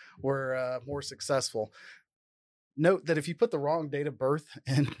picks were more successful. Note that if you put the wrong date of birth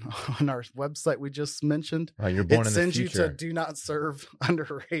on our website we just mentioned, you're born it in the sends future. you to do not serve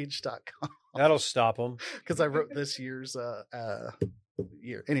underage.com. That'll stop them. Because I wrote this year's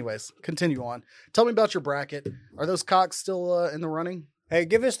year. Anyways, continue on. Tell me about your bracket. Are those cocks still in the running? Hey,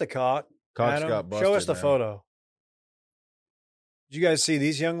 give us the cock. Cox Adam. got busted. Show us the man. photo. Did you guys see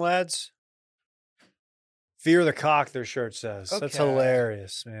these young lads? Fear the cock, their shirt says. That's Okay.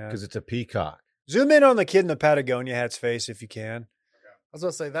 hilarious, man. Because it's a peacock. Zoom in on the kid in the Patagonia hat's face if you can. I was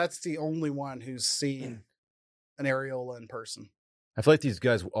going to say, that's the only one who's seen an areola in person. I feel like these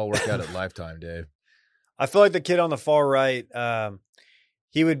guys all work out at Lifetime, Dave. I feel like the kid on the far right,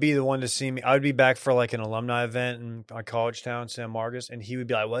 he would be the one to see me. I would be back for like an alumni event in my college town, San Marcos, and he would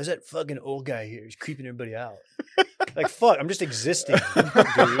be like, "Why is that fucking old guy here? He's creeping everybody out." Like, fuck, I'm just existing, dude.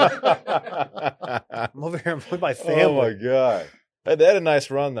 I'm over here with my family. Oh my god, hey, they had a nice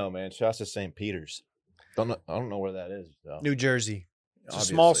run though, man. Shouts to St. Peter's. I don't know where that is though. New Jersey. It's a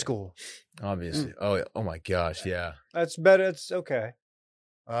small school. Obviously. Oh my gosh, yeah. That's better. It's okay.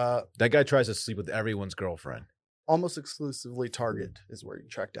 That guy tries to sleep with everyone's girlfriend. Almost exclusively Target is where you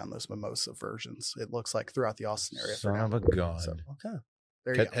track down those mimosa versions. It looks like throughout the Austin area. Son of a gun. So, okay.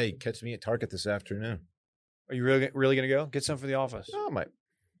 There you go. Hey, catch me at Target this afternoon. Are you really going to go? Get some for the office. Oh, I might.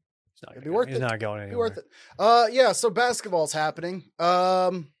 It's not It'd gonna be go. worth He's it. not going Be anywhere. worth it. Yeah, so basketball's happening.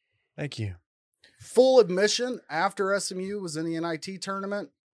 Thank you. Full admission after SMU was in the NIT tournament,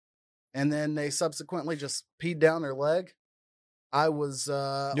 and then they subsequently just peed down their leg. I was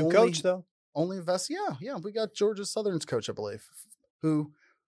New coach, though. only invested. Yeah. We got Georgia Southern's coach, I believe, who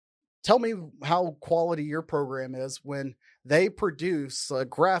tell me how quality your program is when they produce a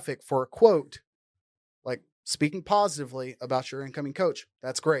graphic for a quote, like speaking positively about your incoming coach.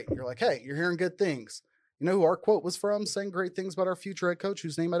 That's great. You're like, hey, you're hearing good things. You know who our quote was from saying great things about our future head coach,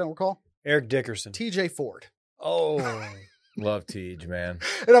 whose name I don't recall? Eric Dickerson. TJ Ford. Oh. Love Tej, man.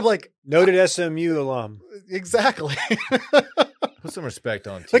 And I'm like, Noted SMU alum. exactly. Put some respect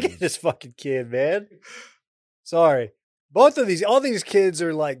on Tej. Look at this fucking kid, man. Sorry. All these kids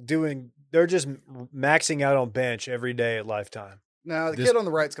are like they're just maxing out on bench every day at Lifetime. Now, the kid on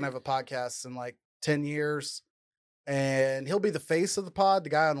the right's going to have a podcast in like 10 years, and he'll be the face of the pod. The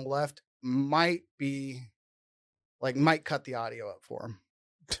guy on the left might cut the audio up for him.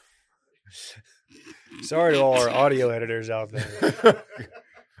 Sorry to all our audio editors out there.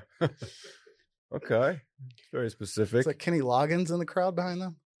 Okay. Very specific. It's like Kenny Loggins in the crowd behind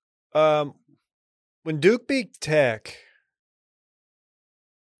them. When Duke beat Tech,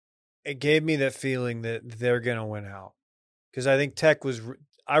 it gave me that feeling that they're going to win out. Because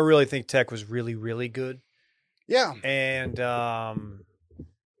I really think Tech was really, really good. Yeah. And I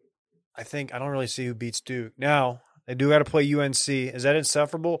don't really see who beats Duke. Now, they do got to play UNC. Is that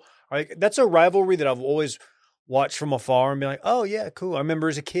insufferable? That's a rivalry that I've always watched from afar and be like, oh, yeah, cool. I remember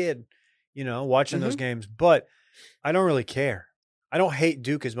as a kid, watching those games. But I don't really care. I don't hate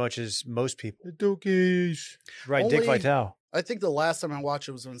Duke as much as most people. The Dukies. Right, Dick Vitale. I think the last time I watched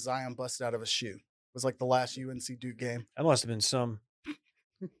it was when Zion busted out of his shoe. It was like the last UNC Duke game. That must have been some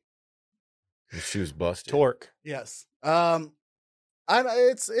His shoes busted. torque. Yes.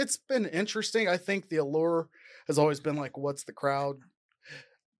 It's been interesting. I think the allure has always been like, what's the crowd?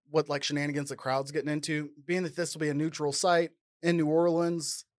 What like shenanigans the crowd's getting into? Being that this will be a neutral site in New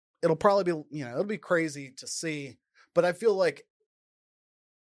Orleans, it'll probably be, it'll be crazy to see. But I feel like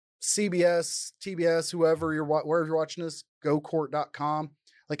CBS, TBS, wherever you're watching this, GoCourt.com,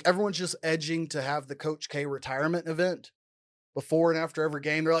 like everyone's just edging to have the Coach K retirement event before and after every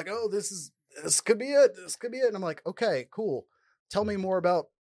game. They're like, oh, this could be it. This could be it. And I'm like, okay, cool. Tell me more about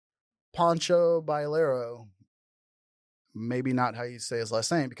Pancho Bailero. Maybe not how you say his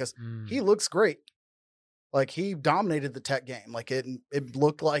last name, because he looks great. Like he dominated the Tech game. Like it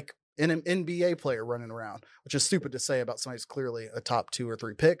looked like an NBA player running around, which is stupid to say about somebody who's clearly a top 2 or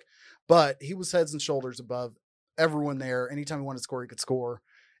 3 pick, but he was heads and shoulders above everyone there. Anytime he wanted to score, he could score.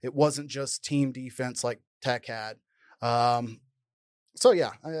 It wasn't just team defense like Tech had. So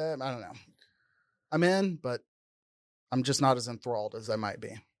yeah, I don't know. I'm in, but I'm just not as enthralled as I might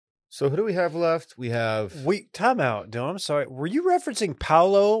be. So who do we have left? We have Time out, Dylan. I'm sorry. Were you referencing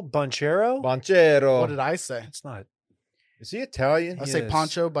Paolo Banchero? Banchero. What did I say? It's not. Is he Italian? I say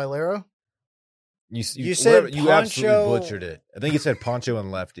Pancho Bailero. You said you Pancho. absolutely butchered it. I think you said Pancho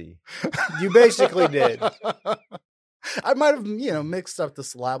and Lefty. You basically did. I might have, mixed up the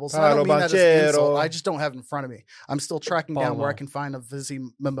syllables. I Paolo don't mean that as an insult. Banchero. I just don't have it in front of me. I'm still tracking down where I can find a Vizzy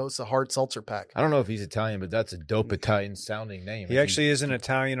Mimosa hard seltzer pack. I don't know if he's Italian, but that's a dope Italian sounding name. He actually is an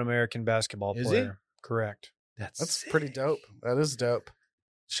Italian-American basketball Is player. Correct. That's sick. pretty dope. That is dope.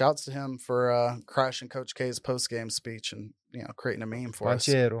 Shouts to him for crashing Coach K's post-game speech and, creating a meme for us.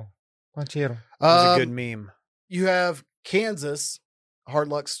 Banchero. It was a good meme. You have Kansas, hard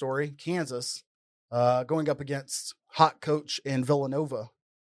luck story, Kansas, going up against hot coach in Villanova.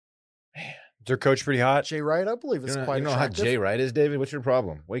 Is their coach pretty hot? Jay Wright, I believe, is quite You know attractive. how Jay Wright is, David? What's your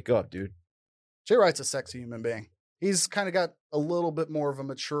problem? Wake up, dude. Jay Wright's a sexy human being. He's kind of got a little bit more of a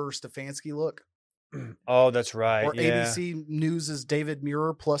mature Stefanski look. Oh, that's right. Or yeah. ABC News' David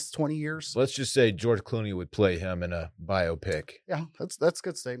Muir plus 20 years. Let's just say George Clooney would play him in a biopic. Yeah, that's a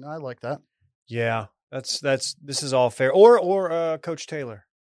good statement. I like that. Yeah. This is all fair. Or Coach Taylor.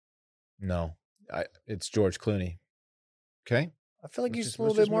 No, it's George Clooney. Okay. I feel like Let's he's just- a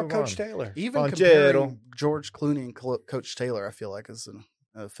little let's bit more just Coach move on. Taylor. Even Banchero. comparing George Clooney and Coach Taylor, I feel like is an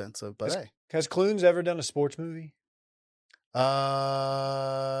offensive. But hey, Has Clunes ever done a sports movie?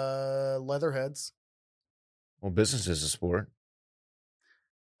 Leatherheads. Well, business is a sport.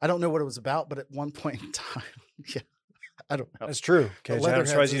 I don't know what it was about, but at one point in time, yeah, I don't know. That's true. But Okay, I'm Leatherheads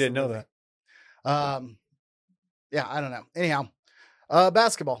surprised you is a didn't know movie. that. Yeah, I don't know. Anyhow,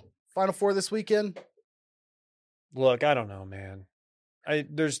 Basketball. Final Four this weekend. Look, I don't know, man.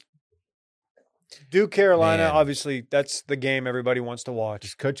 There's Duke, Carolina. Man. Obviously, that's the game everybody wants to watch.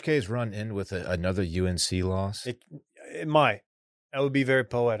 Does Coach K's run in with another UNC loss? It might. That would be very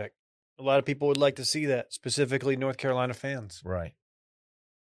poetic. A lot of people would like to see that, specifically North Carolina fans. Right.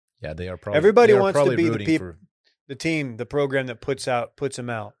 Yeah, they are probably. Everybody they are wants to probably be the rooting people, for- the team, the program that puts them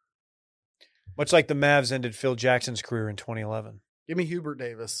out. Much like the Mavs ended Phil Jackson's career in 2011. Give me Hubert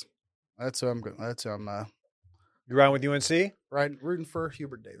Davis. That's who I'm. You riding with UNC? Rooting for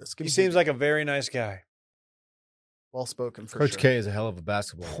Hubert Davis. He seems like a very nice guy. well spoken for Coach sure. K is a hell of a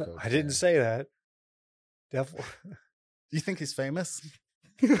basketball coach. I didn't say that. Definitely. Do you think he's famous?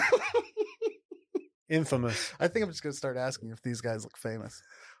 Infamous. I think I'm just gonna start asking if these guys look famous,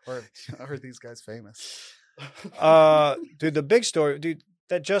 or are these guys famous? Dude, the big story, dude.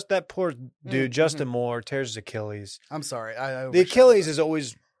 That poor dude, Justin Mm-hmm. Moore, tears his Achilles. I'm sorry. The Achilles is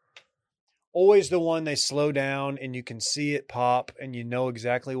always the one they slow down, and you can see it pop, and you know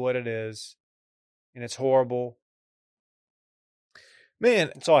exactly what it is, and it's horrible.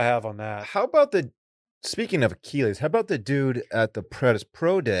 Man, That's all I have on that. how about speaking of Achilles, how about the dude at the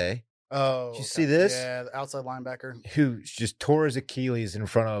Pro Day Oh, Did you see this? Yeah, the outside linebacker. who just tore his Achilles in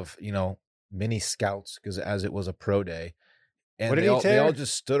front of, many scouts because as it was a pro day. And What did they he all, they tear? all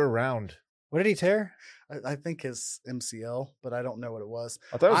just stood around. What did he tear? I think his MCL, but I don't know what it was.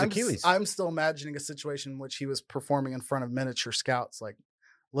 I thought it was I'm, Achilles. I'm still imagining a situation in which he was performing in front of miniature scouts, like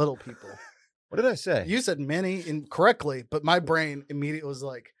little people. What did I say? You said many incorrectly, but my brain immediately was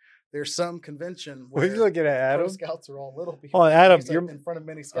like, "There's some convention What where are you looking at, pro Adam? scouts are all little people." Oh, Adam, He's, like, you're in front of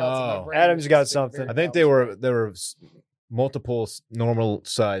many scouts. and my Oh. brain Adam's was got just something. very I think there balanced. were multiple normal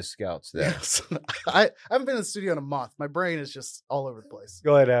size scouts there. Yes, I haven't been in the studio in a month. My brain is just all over the place.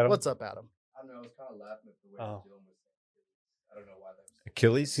 Go ahead, Adam. What's up, Adam? I don't know. I was kind of laughing at the way Oh. Dylan was saying. I don't know why that was.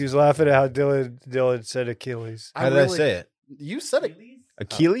 Achilles? He was laughing at how Dylan said Achilles. How did I say it? You said it.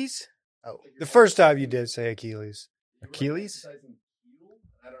 Achilles? Oh, The first time you did say Achilles. Achilles?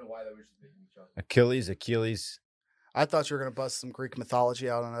 I don't know why that was just making me chuckle. Achilles. I thought you were going to bust some Greek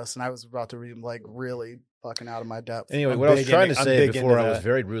mythology out on us, and I was about to be like really fucking out of my depth. Anyway, I'm what I was big trying into- to I'm say big before into I was that.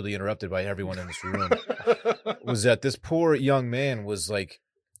 very rudely interrupted by everyone in this room was that this poor young man was like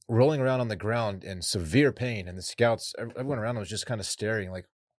rolling around on the ground in severe pain, and the scouts, everyone around him was just kind of staring like,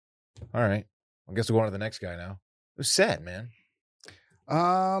 all right, I guess we'll go on to the next guy now. It was sad, man.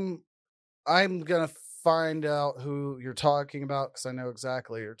 I'm gonna find out who you're talking about because I know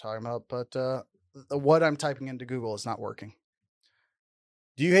exactly who you're talking about, but what I'm typing into Google is not working.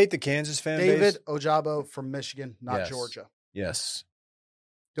 Do you hate the Kansas fan David base? Ojabo from Michigan, not Yes. Georgia. Yes.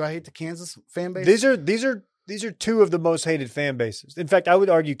 Do I hate the Kansas fan base? These are two of the most hated fan bases. In fact, I would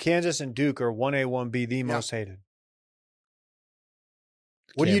argue Kansas and Duke are 1A, 1B, the most hated.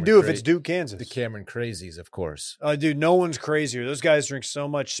 What do you do if it's Duke, Kansas? The Cameron Crazies, of course. Dude, no one's crazier. Those guys drink so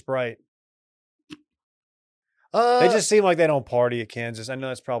much Sprite. They They just seem like they don't party at Kansas. I know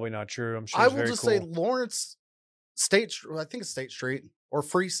that's probably not true. I'm sure I it's will very just cool. say Lawrence State. I think it's State Street or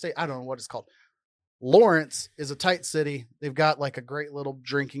Free State. I don't know what it's called. Lawrence is a tight city. They've got like a great little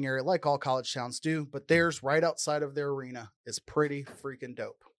drinking area, like all college towns do. But theirs, right outside of their arena, is pretty freaking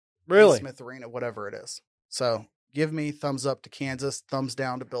dope. Really? Smith Arena, whatever it is. So give me thumbs up to Kansas, thumbs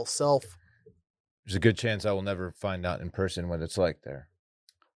down to Bill Self. There's a good chance I will never find out in person what it's like there.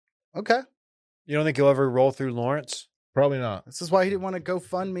 Okay, You don't think you'll ever roll through Lawrence? Probably not. this is why he didn't want to go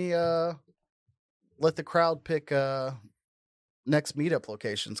fund me. Let the crowd pick next meetup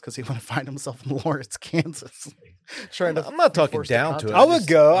locations because he want to find himself in Lawrence, Kansas. Trying to. I'm not talking force the down to it. contact. I would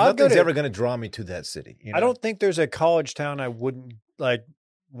go. I'd go Nothing's to- ever going to draw me to that city. you I know? don't think there's a college town I wouldn't like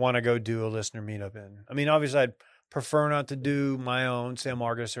want to go do a listener meetup in. I mean, obviously, I'd prefer not to do my own San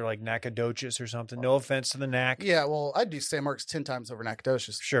Marcos or like Nacogdoches or something. No offense to the Nac. Yeah, well, I'd do San Marcos 10 times over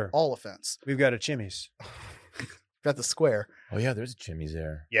Nacogdoches. Sure. All offense. We've got a Chimmy's. Got the square. Oh, yeah, there's a Jimmy's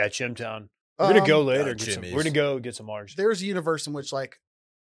there. Yeah, Chimtown. We're going to go later. Jimmy's. We're going to go get some Mars. There's a universe in which, like,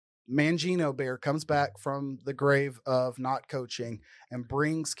 Mangino Bear comes back from the grave of not coaching and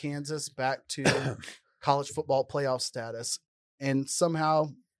brings Kansas back to college football playoff status. And somehow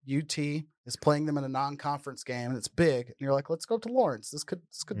UT is playing them in a non-conference game, and it's big. And you're like, let's go to Lawrence. This could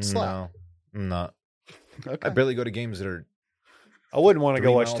slap. No, I'm not. Okay. I barely go to games that are. I wouldn't want to 3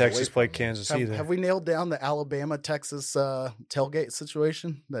 go watch miles Texas away play from me. Kansas either. Have we nailed down the Alabama-Texas tailgate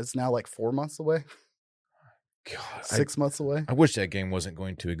situation that's now like 4 months away? God, 6 months away? I wish that game wasn't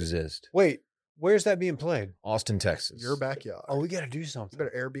going to exist. Wait, where's that being played? Austin, Texas. Your backyard. Oh, we got to do You something.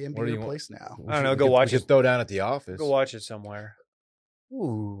 better Airbnb What do your you want? place now. We I don't should- know, we go could- watch we it. could throw down at the office. Go watch it somewhere.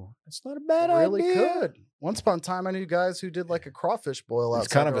 Ooh, that's not a bad really idea. could. Once upon a time, I knew guys who did like a crawfish boil outside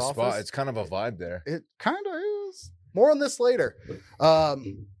It's kind of their a spot. office. It's kind of a vibe there. It kind of is. More on this later.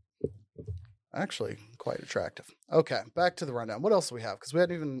 Actually, quite attractive. Okay, back to the rundown. What else do we have? Because we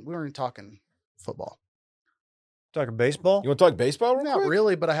weren't even talking football. Talking baseball? You want to talk baseball real Not quick?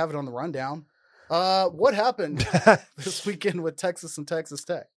 really, but I have it on the rundown. What happened this weekend with Texas and Texas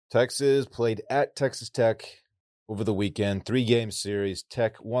Tech? Texas played at Texas Tech over the weekend. 3-game series.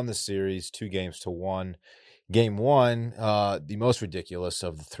 Tech won the series 2-1. Game 1, the most ridiculous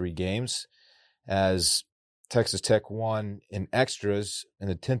of the 3 games, as Texas Tech won in extras in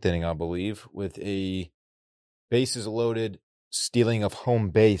the 10th inning, I believe, with a bases loaded stealing of home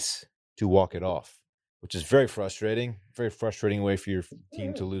base to walk it off, which is very frustrating. Very frustrating way for your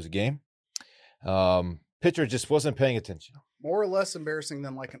team to lose a game. Pitcher just wasn't paying attention. More or less embarrassing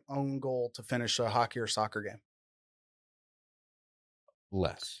than like an own goal to finish a hockey or soccer game.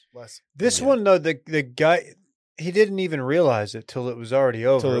 Less. This Yeah. one, though, the guy, he didn't even realize it till it was already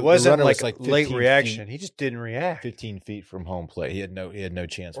over. Till It the wasn't runner like was, a late 15 reaction. feet. He just didn't react. 15 feet from home plate. He had no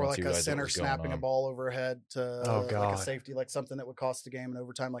chance. Or once like he a realized what center was going snapping a on. ball overhead to like God. a safety, like something that would cost the game in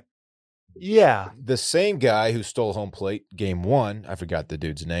overtime. Like, Yeah. The same guy who stole home plate game 1, I forgot the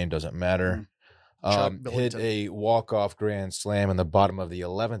dude's name, doesn't matter, Chuck hit Billington. a walk-off grand slam in the bottom of the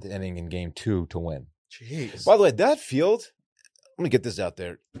 11th inning in game 2 to win. jeez. By the way, that field, let me get this out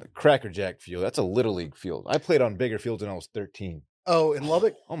there, Cracker Jack field, that's a Little League field. I played on bigger fields when I was 13. Oh, in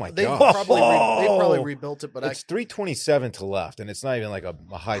Lubbock, Oh, my they God. they probably rebuilt it, but It's 327 to left, and it's not even like a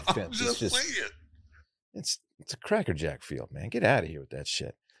high fence. It's a Cracker Jack field, man. Get out of here with that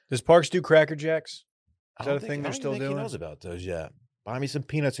shit. Does Parks do Cracker Jacks? I Is that don't a think- thing I they're don't still think doing? He knows about those yet. Buy me some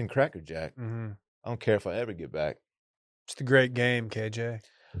peanuts and Cracker Jack. Mm-hmm. I don't care if I ever get back. It's the great game, KJ.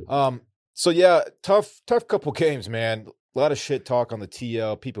 So yeah, tough couple games, man. A lot of shit talk on the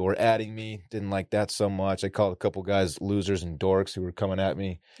TL. People were adding me. Didn't like that so much. I called a couple guys losers and dorks who were coming at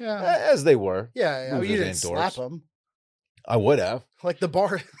me, yeah, as they were. yeah. losers You didn't and slap dorks. them I would have. like the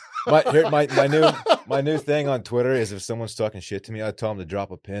bar. My new thing on Twitter is if someone's talking shit to me, I tell them to drop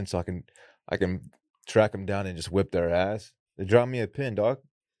a pin so I can track them down and just whip their ass. They drop me a pin, dog.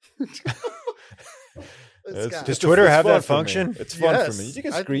 Does Twitter have fun that for me. function? It's fun for Yes. me. You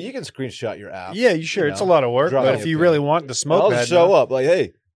can I- you can screenshot your app. Yeah, you sure. You It's a know, lot of work, drop but me if a you pin. really want the smoke I'll bad just show enough- up like,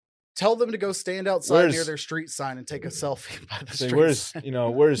 hey, Tell them to go stand outside near Where's- their street sign and take a selfie by the say, street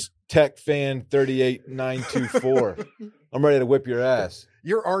sign. where's Tech Fan 38924? I'm ready to whip your ass.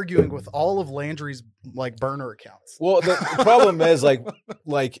 You're arguing with all of Landry's like burner accounts, Well, the problem is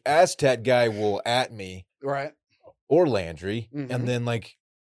like Aztec guy will at me right? or Landry, Mhm. and then like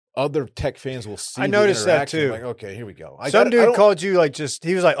other Tech fans will see. I the noticed that, interaction, too. Like, okay, here we go. Some dude called you like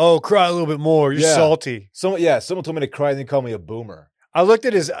he was like, "Oh, cry a little bit more. You're Yeah. salty." Someone told me to cry, and then call me a boomer. I looked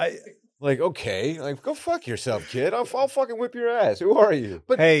at his. Like, okay, like go fuck yourself, kid. I'll fucking whip your ass. Who are you?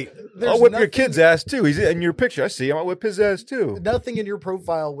 But Hey, there's I'll whip your nothing- kid's ass too. He's in your picture. I see him. I'll whip his ass too. Nothing in your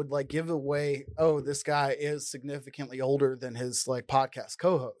profile would like give away, oh, this guy is significantly older than his like podcast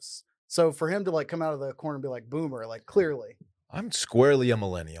co-hosts. So for him to like come out of the corner and be like boomer, like clearly, I'm squarely a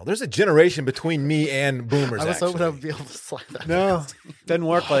millennial. There's a generation between me and boomers. I was hoping I actually. would be able to slide that. no, doesn't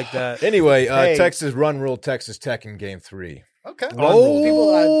work like that. Anyway, Hey. Texas ruled Texas Tech in game 3. Okay. Oh.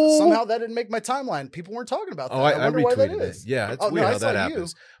 People, somehow that didn't make my timeline. People weren't talking about that. Oh, I wonder why that retweeted is. it. Yeah, it's Oh, no, weird I how saw that you.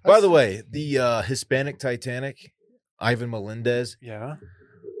 happens. I By the saw- way, the Hispanic Titanic, Ivan Melendez, Yeah.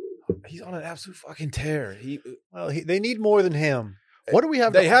 he's on an absolute fucking tear. Well, they need more than him. What do we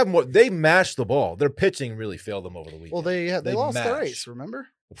have? They to- have more. They mashed the ball. Their pitching really failed them over the weekend. Well, they They lost their mash. race. Remember?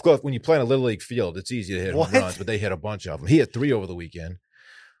 Of course, when you play in a little league field, it's easy to hit What? home runs, but they hit a bunch of them. He hit 3 over the weekend.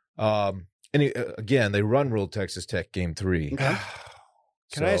 Again, they ruled Texas Tech game 3. Okay.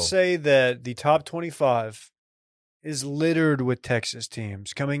 Can I say that the top 25 is littered with Texas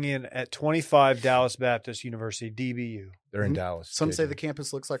teams coming in at 25 Dallas Baptist University, DBU. they're in Mhm. Dallas? Some say JJ. the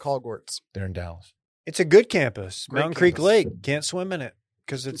campus looks like Hogwarts. They're in Dallas. It's a good campus. Great Mountain Creek campus. Lake. Can't swim in it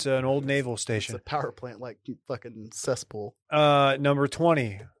because it's an old naval It's a station. power plant, like fucking cesspool. Number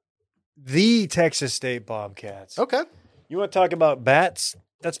 20, the Texas State Bobcats. Okay, You want to talk about bats?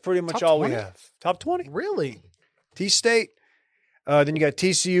 That's pretty much Top all 20? we have. Top 20. really? T-State. Then you got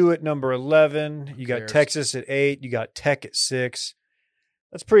TCU at number 11. You got cares? Texas at 8. You got Tech at 6.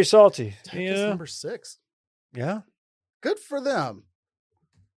 That's pretty salty. Texas Yeah. number 6. Yeah. Good for them.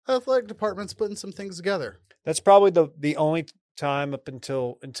 Athletic department's putting some things together. That's probably the only time up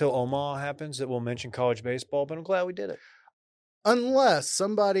until Omaha happens that we'll mention college baseball, but I'm glad we did it. Unless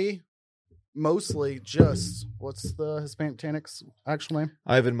somebody, mostly just, what's the Hispanic Tanic's actual name?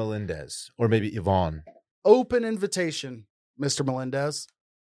 Ivan Melendez, or maybe Yvonne. Open invitation. Mr. Melendez.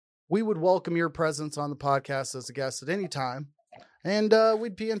 We would welcome your presence on the podcast as a guest at any time. And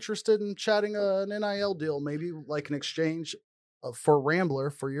we'd be interested in chatting an NIL deal, maybe like an exchange for Rambler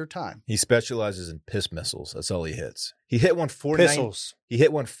for your time. He specializes in piss missiles. That's all he hits. He hit one Pistols. He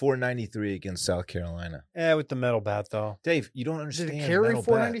hit one 493 against South Carolina. Yeah, with the metal bat, though. Dave, you don't Did understand. it carry metal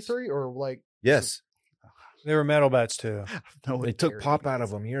 493 bats. or like? Yes. They were metal bats, too. No, They took pop out of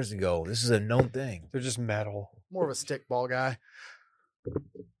them years ago. This is a known thing. They're just metal. More of a stickball guy.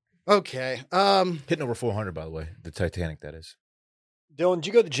 Okay. Hitting over 400, by the way. The Titanic, that is. Dylan, did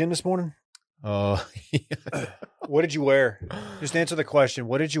you go to the gym this morning? What did you wear? Just answer the question.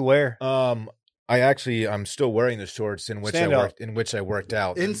 What did you wear? I'm still wearing the shorts in which I worked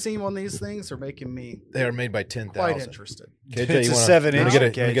out. Inseam on these things are making me They are made by 10,000. quite interested. KJ, It's you a wanna- 7-inch. you wanna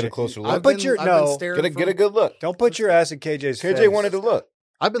get KJ. a closer I've look. Put been- your- I've no. been staring Get a from- good look. Don't put your ass in KJ's face. KJ wanted to look.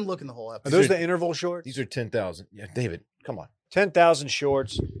 I've been looking the whole Are episode. those the interval shorts? These are 10,000. Yeah, David, come on. 10,000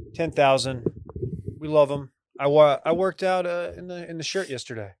 shorts. 10,000. We love them. I worked out in the shirt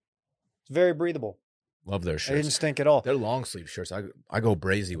yesterday. It's very breathable. Love their It didn't shirts. stink at all. They're long sleeve shirts. I go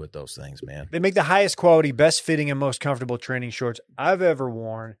brazy with those things, man. They make the highest quality, best fitting, and most comfortable training shorts I've ever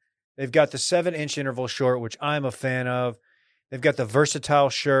worn. They've got the 7-inch interval short, which I'm a fan of. They've got the versatile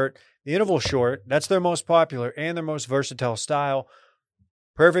shirt. The interval short, that's their most popular and their most versatile style.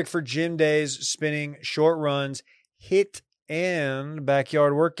 Perfect for gym days, spinning, short runs, hit, and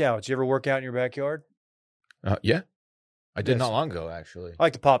backyard workouts. You ever work out in your backyard? Yeah. I did Yes. not long ago, actually. I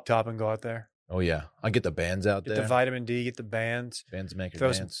like to pop top and go out there. Oh, yeah. I get the bands out Get there. the vitamin D, get the bands. Bands make your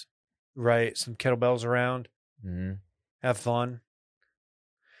Throw some- dance. Right, some kettlebells around. Mm-hmm. Have fun.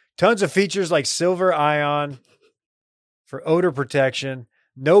 Tons of features like silver ion for odor protection.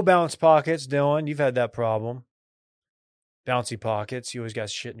 No bounce pockets, Dylan. You've had that problem. Bouncy pockets. You always got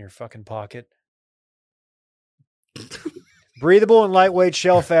shit in your fucking pocket. Breathable and lightweight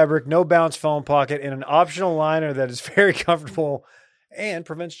shell fabric, no bounce foam pocket, and an optional liner that is very comfortable and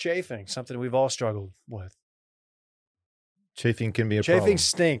prevents chafing, something we've all struggled with. Chafing can be a Chafing problem.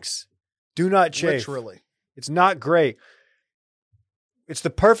 stinks. Do not chafe. Literally. It's not great. It's the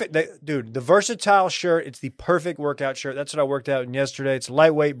perfect, dude, the versatile shirt. It's the perfect workout shirt. That's what I worked out in yesterday. It's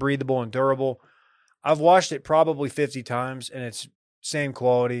lightweight, breathable, and durable. I've washed it probably 50 times, and it's same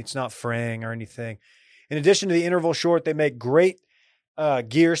quality. It's not fraying or anything. In addition to the interval short, they make great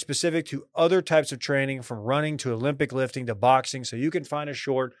gear specific to other types of training, from running to Olympic lifting to boxing, so you can find a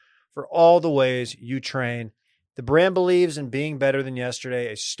short for all the ways you train. The brand believes in being better than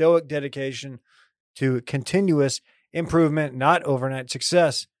yesterday, a stoic dedication to continuous improvement, not overnight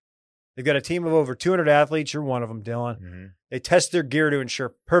success. They've got a team of over 200 athletes. You're one of them, Dylan. Mm-hmm. They test their gear to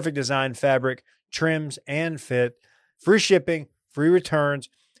ensure perfect design, fabric, trims, and fit. Free shipping, free returns,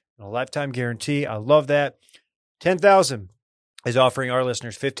 and a lifetime guarantee. I love that. 10,000 is offering our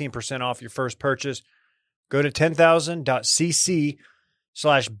listeners 15% off your first purchase. Go to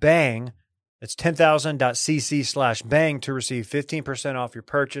 10,000.cc/bang. That's 10,000.cc/bang to receive 15% off your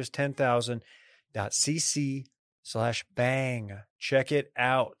purchase. 10,000.cc/bang. Check it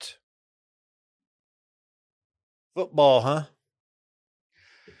out. Football, huh?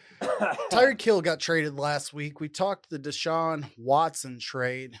 Tyreek Hill got traded last week. We talked the Deshaun Watson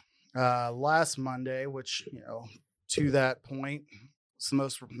trade last Monday, which, to that point, it's the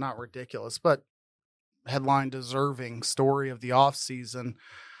most, not ridiculous, but headline deserving story of the offseason.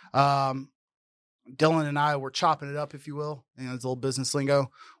 Dylan and I were chopping it up, if you will, it's a little business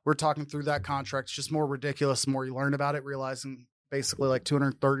lingo. We're talking through that contract. It's just more ridiculous. The more you learn about it, realizing basically like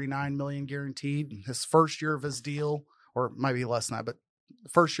 $239 million guaranteed. His first year of his deal, or it might be less than that, but the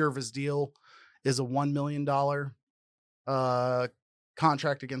first year of his deal is a $1 million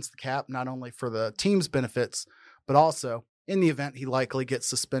contract against the cap, not only for the team's benefits, but also in the event he likely gets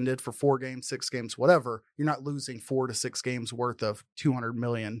suspended for 4 games, 6 games, whatever. You're not losing 4 to 6 games worth of $200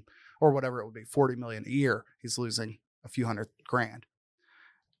 million or whatever it would be, $40 million a year. He's losing a few $100,000.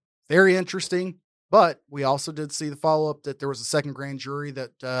 Very interesting. But we also did see the follow-up that there was a second grand jury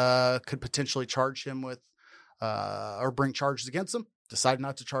that could potentially charge him with or bring charges against him. Decided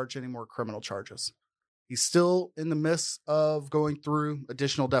not to charge any more criminal charges. He's still in the midst of going through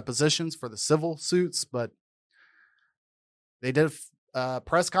additional depositions for the civil suits, but they did a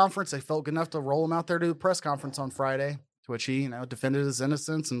press conference. They felt good enough to roll him out there to a press conference on Friday, to which he, defended his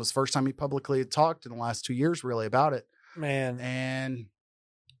innocence, and was the first time he publicly had talked in the last 2 years really about it. Man. And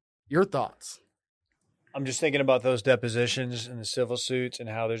your thoughts? I'm just thinking about those depositions and the civil suits and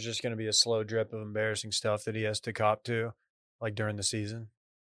how there's just going to be a slow drip of embarrassing stuff that he has to cop to, like during the season.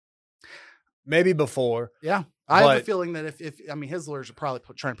 Maybe before. Yeah. I have a feeling that if his lawyers are probably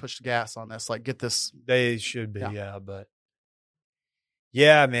trying to push the gas on this, like get this. They should be, Yeah. yeah. But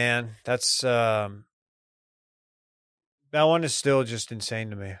Yeah, man. That's that one is still just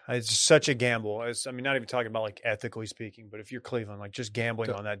insane to me. It's such a gamble. I mean, not even talking about like ethically speaking, but if you're Cleveland, like just gambling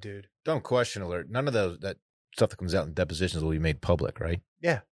Don't- on that dude. Don't question alert. None of that stuff that comes out in depositions will be made public, right?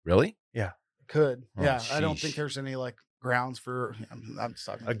 Yeah. Really? Yeah. Could. Oh, Yeah. I don't think sheesh. there's any like grounds for, I'm just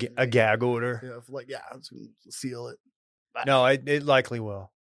talking A gag order. Yeah, like, yeah, I was going to seal it. But- No, it likely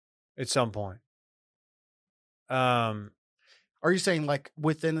will at some point. Are you saying like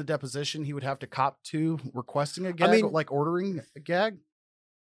within the deposition, he would have to cop to requesting a gag, mean- like ordering a gag?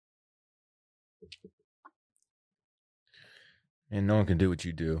 And no one can do what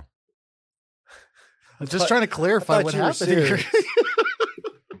you do. I'm just trying to clarify thought what you were happened here. serious.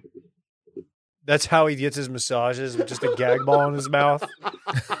 That's how he gets his massages, with just a gag ball in his mouth.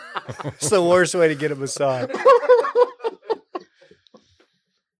 It's the worst way to get a massage.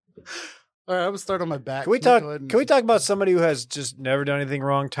 All right, I'm gonna start on my back. Can we You talk? go ahead and- Can we talk about somebody who has just never done anything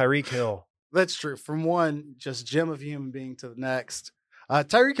wrong? Tyreek Hill. That's true. From one just gem of a human being to the next,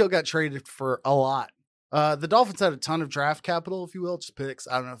 Tyreek Hill got traded for a lot. The Dolphins had a ton of draft capital, if you will, just picks.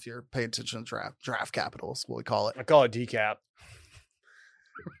 I don't know if you're paying attention to draft capital is what we call it. I call it decap.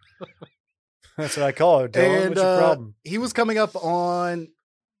 That's what I call it. Dylan. And What's your problem? he was coming up on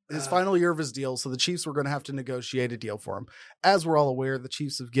his final year of his deal, so the Chiefs were going to have to negotiate a deal for him. As we're all aware, the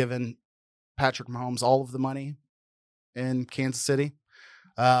Chiefs have given Patrick Mahomes all of the money in Kansas City.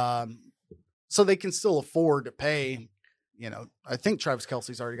 So they can still afford to pay, I think Travis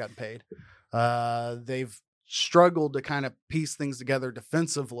Kelce's already gotten paid. They've struggled to kind of piece things together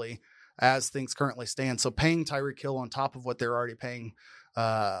defensively as things currently stand. So paying Tyreek Hill on top of what they're already paying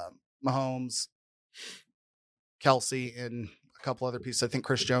Mahomes, Kelce, and a couple other pieces. I think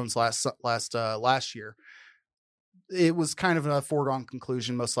Chris Jones last year. It was kind of a foregone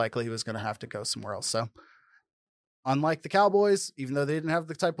conclusion. Most likely he was going to have to go somewhere else. So unlike the Cowboys, even though they didn't have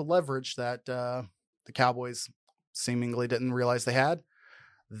the type of leverage that the Cowboys seemingly didn't realize they had,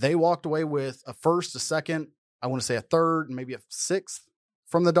 they walked away with a first, a second, I want to say a third, and maybe a sixth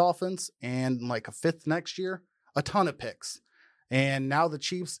from the Dolphins, and like a fifth next year. A ton of picks. And now the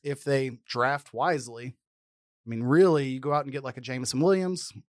Chiefs, if they draft wisely, I mean, really, you go out and get like a Jameson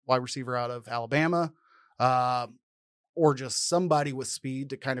Williams, wide receiver out of Alabama, or just somebody with speed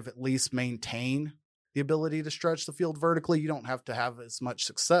to kind of at least maintain the ability to stretch the field vertically. You don't have to have as much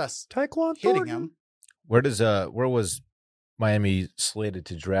success Taekwon hitting Thornton? him. Where was Miami slated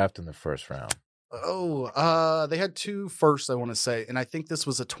to draft in the first round? They had 2 firsts, I want to say, and I think this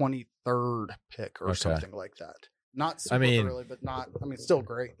was a 23rd pick or Okay. something like that. Not super mean- early, but still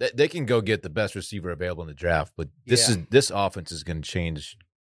great. They can go get the best receiver available in the draft, but Yeah. this offense is going to change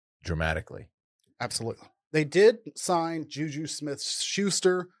dramatically. Absolutely. They did sign Juju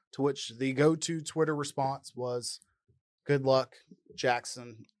Smith-Schuster, to which the go-to Twitter response was, good luck,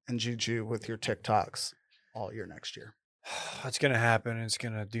 Jackson and Juju, with your TikToks all year next year. It's going to happen. It's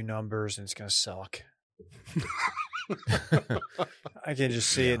going to do numbers and it's going to suck. I can just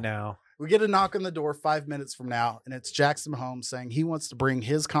see it now. We get a knock on the door 5 minutes from now, and it's Jackson Mahomes saying he wants to bring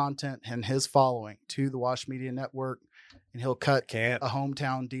his content and his following to the Wash Media Network, and he'll cut Can't. a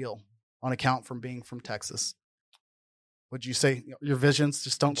hometown deal on account from being from Texas. Would you say your visions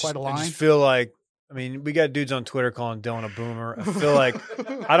just don't quite I align? just feel like, we got dudes on Twitter calling Dylan a boomer. I feel like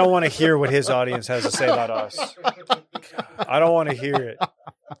I don't want to hear what his audience has to say about us. I don't want to hear it.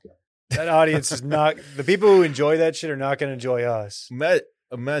 That audience is not, the people who enjoy that shit are not going to enjoy us.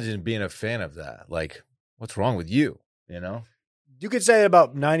 Imagine being a fan of that. Like, what's wrong with you? You know, You could say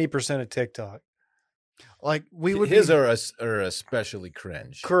about 90% of TikTok. Like we would his be, are especially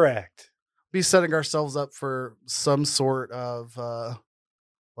cringe. Correct. be setting ourselves up for some sort of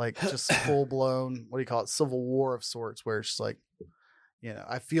like just full blown, what do you call it, civil war of sorts, where it's just like,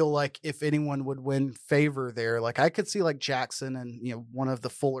 I feel like if anyone would win favor there, like I could see like Jackson and, one of the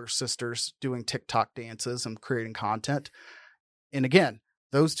Fuller sisters doing TikTok dances and creating content. And again,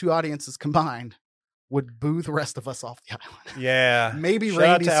 those 2 audiences combined would boo the rest of us off the island. Yeah. Maybe Shout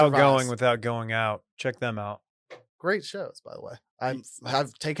Randy out to Outgoing survives. Without Going Out. Check them out. Great shows, by the way.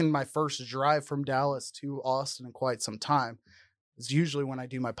 I've taken my first drive from Dallas to Austin in quite some time. It's usually when I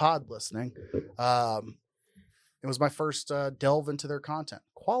do my pod listening. It was my first delve into their content.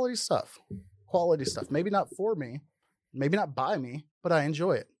 Quality stuff. Maybe not for me, maybe not by me, but I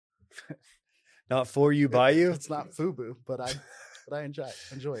enjoy it. Not for you, by you. It's not FUBU, but I enjoy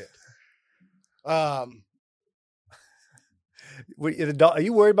it. Are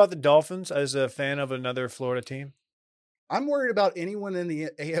you worried about the Dolphins as a fan of another Florida team? I'm worried about anyone in the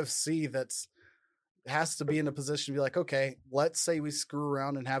AFC that's has to be in a position to be like, okay, let's say we screw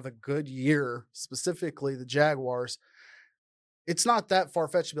around and have a good year, specifically the Jaguars. it's not that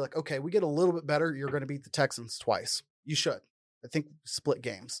far-fetched to be like, okay, we get a little bit better. You're going to beat the Texans twice. You should. I think split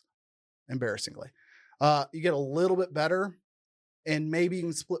games, embarrassingly. You get a little bit better, and maybe you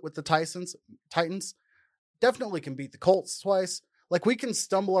can split with the Titans. Definitely can beat the Colts twice. Like, we can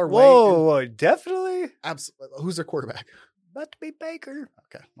stumble our way. Whoa, definitely? Absolutely. Who's their quarterback? About to be Baker.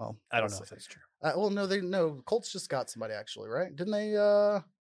 Okay, well. I don't we'll know if see. that's true. No, Colts just got somebody, actually, right? Didn't they?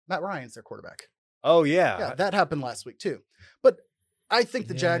 Matt Ryan's their quarterback. Oh, yeah. Yeah, that happened last week, too. But I think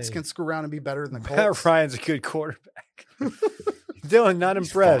the Jags Yay. can screw around and be better than the Matt Colts. Ryan's a good quarterback. Dylan, not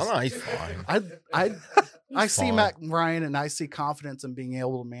impressed. Oh, he's fine. I see fine. Matt Ryan, and I see confidence in being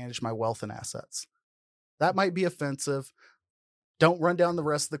able to manage my wealth and assets. That might be offensive. Don't run down the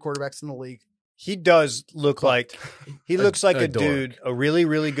rest of the quarterbacks in the league. He does look like he looks like a dork. dude, a really,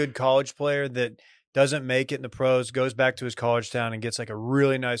 really good college player that doesn't make it in the pros, goes back to his college town and gets like a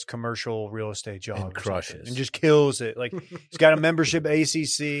really nice commercial real estate job And or something, crushes. and just kills it. Like, he's got a membership at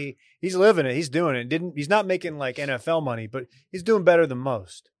ACC. He's living it. He's doing it. He's not making like NFL money, but he's doing better than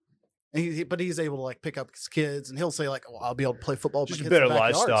most. And but he's able to like pick up his kids, and he'll say like, "Oh, I'll be able to play football." with Just my a kids in better the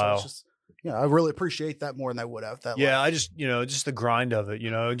backyard." So lifestyle. it's just, I really appreciate that more than I would have. That Yeah, life. I just, just the grind of it,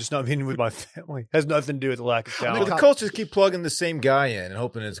 just not being with my family has nothing to do with the lack of Well, talent. the Colts just keep plugging the same guy in and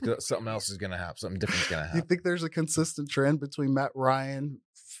hoping something else is going to happen. Something different is going to You happen. think there's a consistent trend between Matt Ryan,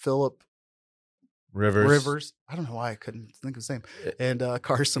 Philip Rivers. Rivers? I don't know why I couldn't think of his name. And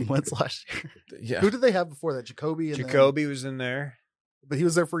Carson Wentz last year. Yeah. Who did they have before that? Jacoby. And Jacoby was in there. but he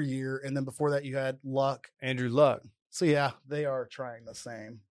was there for a year, and then before that, you had Luck. Andrew Luck. So yeah, they are trying the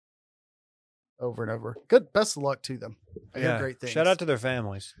same over and over. Good, best of luck to them. I hear great things. Shout out to their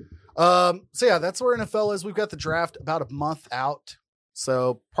families. So yeah, that's where NFL is. We've got the draft about a month out,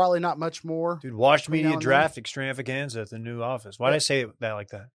 so probably not much more. Dude, Washed Between now Media and Draft Extravaganza at the new office. Why did I say that like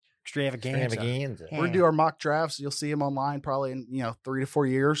that? Extravaganza. We're gonna do our mock drafts. You'll see them online probably in 3 to 4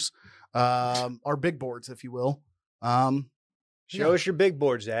 years. Our big boards, if you will. Show us your big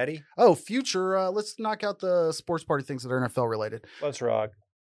boards, Daddy. Oh, future. Let's knock out the sports party things that are NFL related. Let's rock.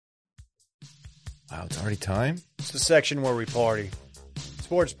 Wow, it's already time? It's the section where we party.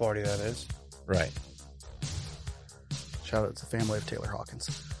 Sports party, that is. Right. Shout out to the family of Taylor Hawkins.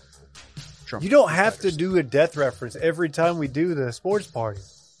 Trump You don't have to fighters. do a death reference every time we do the sports party.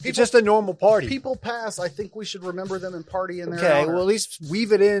 It's just a normal party. People pass. I think we should remember them and party in their Okay, honor. well, at least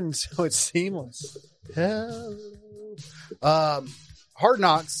weave it in so it's seamless. Hello. Hard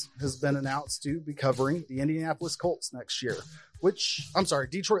Knocks has been announced to be covering the Indianapolis Colts next year,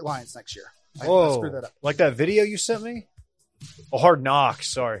 Detroit Lions next year. I screwed that up. Like that video you sent me? Oh, Hard Knocks.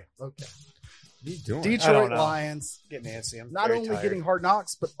 Sorry. Okay. What are you doing? I don't Detroit know. Lions, Get Nancy. I'm not very only tired. getting Hard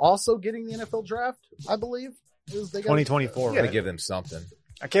Knocks, but also getting the NFL draft, I believe. They got 2024. You got to Right? give them something.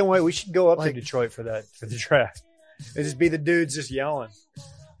 I can't wait. We should go up Like- to Detroit for the draft. It just be the dudes just yelling.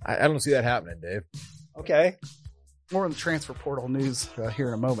 I don't see that happening, Dave. Okay. more on the transfer portal news here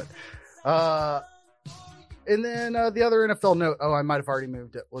in a moment. And then the other NFL note, I might have already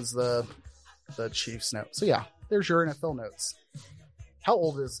moved it, was the Chiefs note. So yeah, there's your NFL notes. How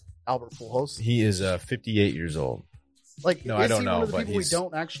old is Albert Pujols? He is 58 years old. Like, No, is I don't he know, one of the but people we he's-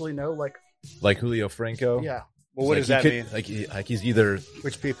 don't actually know? Like, Like Julio Franco. yeah. Well, what Like does that mean? Like he's either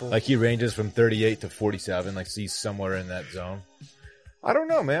Which people? like he ranges from 38 to 47. Like he's somewhere in that zone. I don't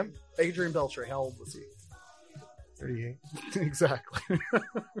know, man. Adrian Beltre, how old was he? 38. Exactly.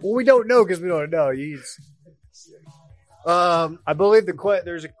 Well, we don't know because we don't know. I believe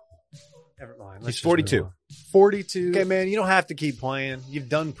there's a. Never mind. Let's He's just move 42. on. 42. Okay, man, you don't have to keep playing. You've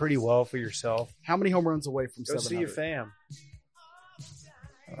done pretty well for yourself. How many home runs away from Go 700? see your fam.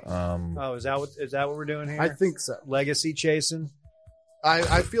 Um, Oh, is that what we're doing here? I think so. Legacy chasing.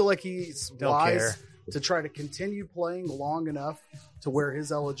 I feel like he's Don't wise care. to try to continue playing long enough to where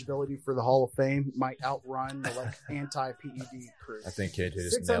his eligibility for the Hall of Fame might outrun the anti-PED crew. I think KJ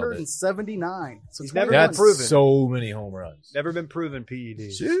just nailed it. 679. So He's never 21 That's proven. so many home runs. Never been proven E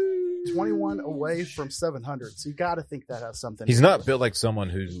PEDs. 21 away from 700. So you got to think that has something. He's to do not with built like someone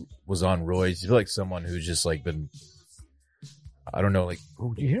who was on roids. He's built like someone who's just like been. I don't know. Like,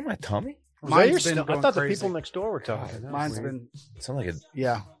 oh, do you hear my tummy? Mine's been I going thought crazy. the people next door were talking. it. That was Mine's weird. been, It sounds like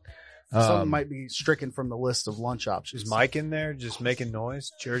yeah. a. Some might be stricken from the list of lunch options. Is Mike in there just making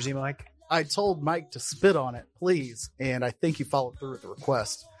noise? Jersey Mike? I told Mike to spit on it, please, and I think he followed through with the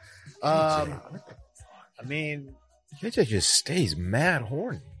request. I mean, KJ just stays mad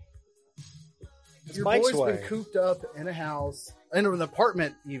horny. it's Your Mike's boy's way. been cooped up in a house, in an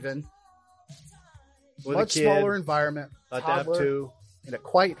apartment even, With much a kid, smaller environment, about to have toddler, two. and a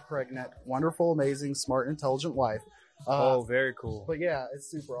quite pregnant, wonderful, amazing, smart, intelligent wife. Oh, very cool. But yeah, it's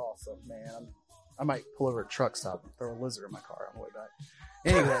super awesome, man. I might pull over at a truck stop and throw a lizard in my car on the way back.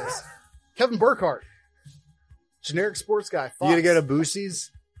 Anyways, Kevin Burkhardt, generic sports guy. Fox, You gonna go to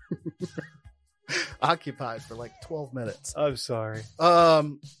Boosie's? occupied for like 12 minutes. I'm sorry.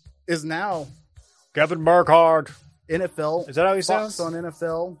 Is now Kevin Burkhardt. NFL. Is that how he Fox sounds? on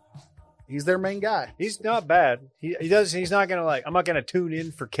NFL. He's their main guy. He's not bad. He does. He's not gonna like. I'm not gonna tune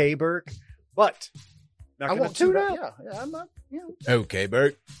in for K Burke, but not I gonna won't tune tune out. out. Yeah, I'm not. Yeah. Okay,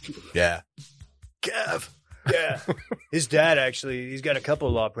 Bert. Yeah. Kev. Yeah. His dad actually. He's got a couple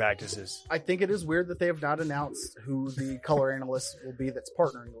of law practices. I think it is weird that they have not announced who the color analyst will be that's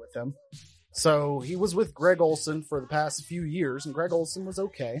partnering with him. So he was with Greg Olson for the past few years, and Greg Olson was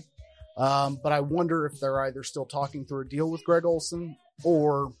okay. But I wonder if they're either still talking through a deal with Greg Olson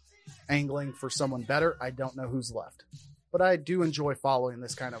or angling for someone better. I don't know who's left. But I do enjoy following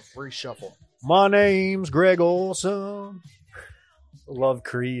this kind of reshuffle. My name's Greg Olson. Love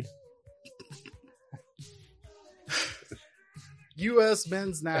Creed. U.S.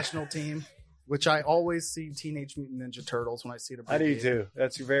 men's national team, which I always see Teenage Mutant Ninja Turtles when I see it. I do too.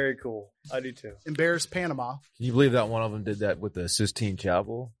 That's very cool. I do too. Embarrassed Panama. Can you believe that one of them did that with the Sistine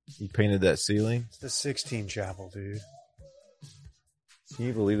Chapel? He painted that ceiling. It's the 16 Chapel, dude. Can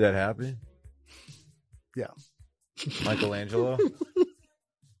you believe that happened? Yeah. Michelangelo?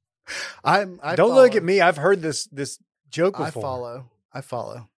 I Don't look at me. I've heard this joke before. I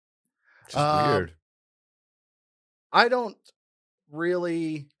follow. Which is weird. I don't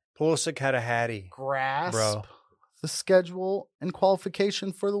really Pulisic had a hattie. grasp Bro. the schedule and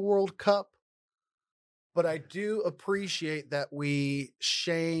qualification for the World Cup, but I do appreciate that we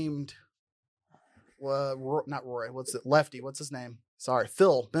shamed not Roy, Lefty, what's his name? Sorry,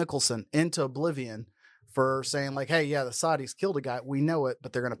 Phil Mickelson into oblivion for saying like, hey, yeah, the Saudis killed a guy. We know it,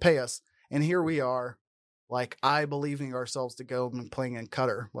 but they're going to pay us. And here we are, like, I believing ourselves to go and playing in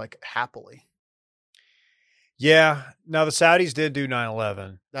Qatar, like, happily. Yeah. Now the Saudis did do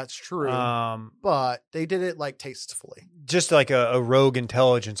 9/11. That's true. But They did it like tastefully. just like a rogue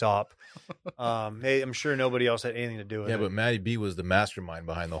intelligence op. I'm sure nobody else had anything to do with Yeah, it. but Matty B was the mastermind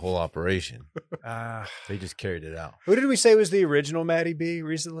behind the whole operation. Uh, They just carried it out. who did we say was the original Matty B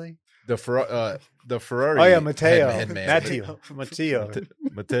recently? The Ferrari. Oh yeah, Matteo. headman. Matteo.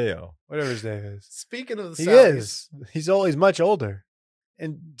 Whatever his name is. Speaking of the He Saudis, is. He's much older.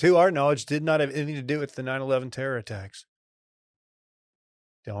 And to our knowledge, did not have anything to do with the 9/11 terror attacks.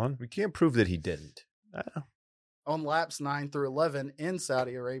 Dylan? We can't prove that he didn't. on laps 9 through 11 in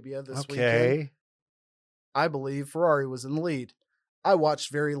Saudi Arabia this weekend, Okay. I believe Ferrari was in the lead. I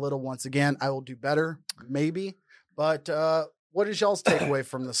watched very little once again. I will do better, maybe. But what is y'all's takeaway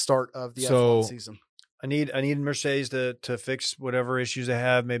from the start of the F1 season? I need Mercedes to fix whatever issues they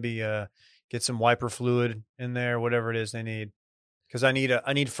have. Maybe get some wiper fluid in there, whatever it is they need. Because I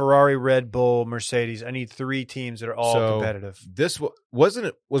need Ferrari, Red Bull, Mercedes. I need 3 teams that are all competitive. This wasn't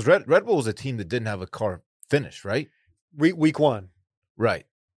it. Was Red Bull was a team that didn't have a car finish, right? Week 1, Right.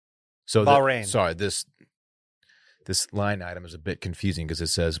 So Bahrain. This line item is a bit confusing because it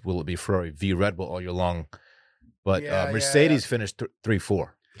says, "Will it be Ferrari v Red Bull all year long?" But Mercedes finished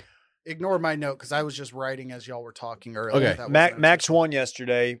 3-4. Ignore my note because I was just writing as y'all were talking earlier. Okay. That wasn't Max won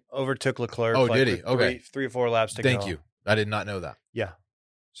yesterday, overtook Leclerc. Oh, did he? Okay. 3 or 4 laps to go. Thank you. I did not know that. Yeah.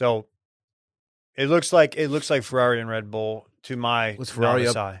 So it looks like Ferrari and Red Bull to my Was Ferrari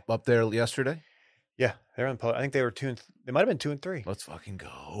novice eye. up there yesterday? Yeah, they're on. I think they were 2. They might have been 2 and 3. Let's fucking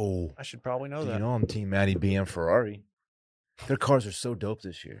go. I should probably know Do that. you know I'm Team Matty B and Ferrari. Their cars are so dope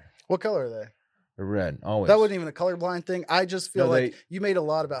this year. What color are they? They're red, always. That wasn't even a colorblind thing. I just feel No, like you made a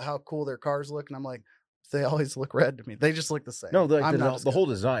lot about how cool their cars look, and I'm like, they always look red to me. They just look the same. No, I'm not the whole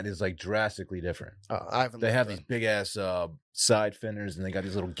design is like drastically different. I haven't. They have looked these big ass side fenders, and they got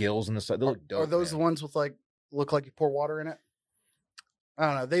these little gills in the side. They look dope. Are those the man. ones with look like you pour water in it? I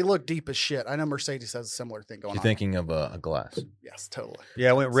don't know. They look deep as shit. I know Mercedes has a similar thing going You're on. thinking of a glass. Yes, totally.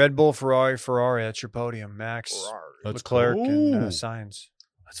 Yeah, I went Red Bull, Ferrari. That's your podium. Max, Let's Leclerc, go. and Ooh. Sainz.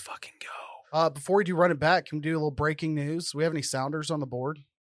 Let's fucking go. Before we do run it back, can we do a little breaking news? Do we have any sounders on the board?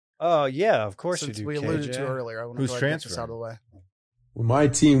 Oh yeah, of course Since you do. we alluded KJ. to earlier, I want to Who's go ahead and get this transferring? out of the way. When my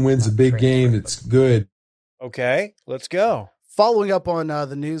team wins a big game, it's good. Okay, let's go. Following up on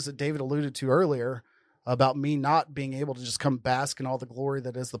the news that David alluded to earlier about me not being able to just come bask in all the glory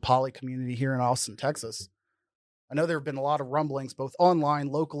that is the poly community here in Austin, Texas. I know there have been a lot of rumblings, both online,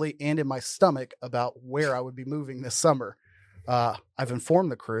 locally, and in my stomach about where I would be moving this summer. I've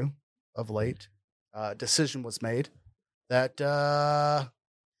informed the crew of late. Decision was made that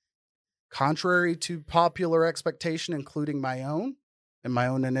contrary to popular expectation, including my own and my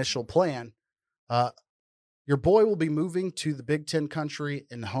own initial plan, your Your boy will be moving to the Big Ten country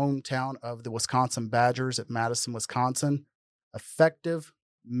in the hometown of the Wisconsin Badgers at Madison, Wisconsin, effective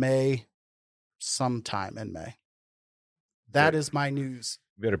sometime in May. That is my news.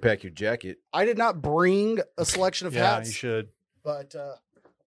 You better pack your jacket. I did not bring a selection of hats. You should. But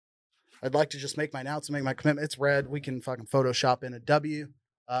I'd like to just make my announcement, make my commitment. It's red. We can fucking Photoshop in a W.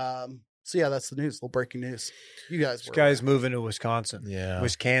 So yeah, that's the news. A little breaking news. You guys, This guy's moving to Wisconsin. Yeah.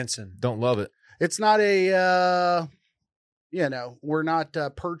 Wisconsin. Don't love it. It's not a, we're not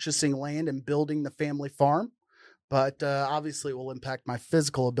purchasing land and building the family farm, but obviously it will impact my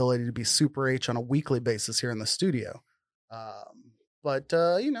physical ability to be Super H on a weekly basis here in the studio. But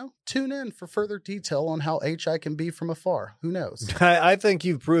tune in for further detail on how H I can be from afar. Who knows? I think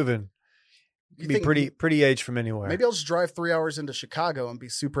you've proven you can You be think- pretty H from anywhere. Maybe I'll just drive 3 hours into Chicago and be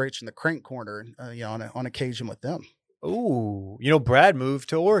Super H in the crank corner, on occasion with them. Ooh, Brad moved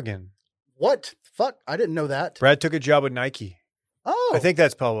to Oregon. What? Fuck, I didn't know that. Brad took a job with Nike. Oh, I think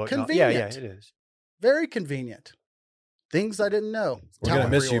that's public. No, yeah, convenient. it is. very convenient. Things I didn't know. We're going to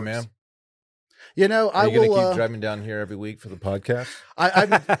Talent miss you, reorgs. man. I Are you going will. to keep driving down here every week for the podcast?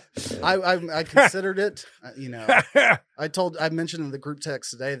 I considered it. I mentioned in the group text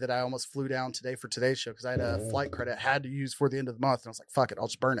today that I almost flew down today for today's show because I had a flight credit I had to use for the end of the month, and I was like, "Fuck it, I'll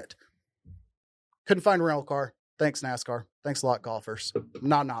just burn it." Couldn't find a rental car. Thanks, NASCAR. Thanks a lot, golfers.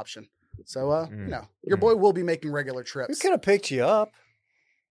 Not an option. So, your boy will be making regular Who trips. could have picked you up?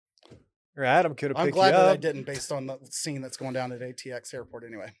 Or Adam could have I'm picked glad you that I up. didn't, based on the scene that's going down at ATX Airport.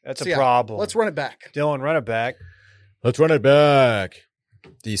 Anyway, That's So, a problem. Let's run it back. Dylan, run it back. Let's run it back.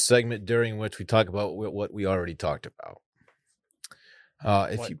 The segment during which we talk about what we already talked about.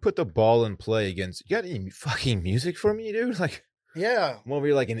 If What? you put the ball in play against, you got any fucking music for me, dude? Like, Yeah. I'm over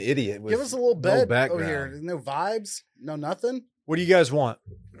here like an idiot. With Give us a little no bed over background. here. No vibes. No nothing. What do you guys want?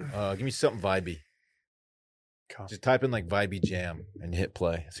 Give me something vibey. Come. Just type in like vibey jam and hit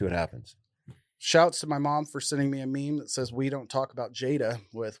play. See what happens. Shouts to my mom for sending me a meme that says "We don't talk about Jada"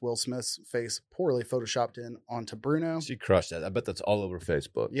 with Will Smith's face poorly photoshopped in onto Bruno. She crushed that. I bet that's all over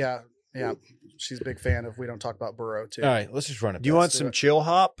Facebook. Yeah. She's a big fan of "We don't talk about Burrow" too. All right, let's just run it. Do you back. want some chill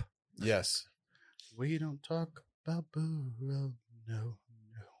hop? Yes. We don't talk about Burrow. No.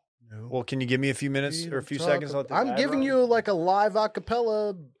 Well, can you give me a few minutes We or a don't few talk seconds? about- Let the I'm ad giving run? you like a live a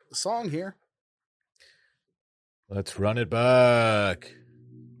cappella song here. Let's run it back.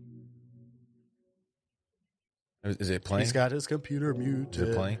 Is it playing? He's got his computer Is muted.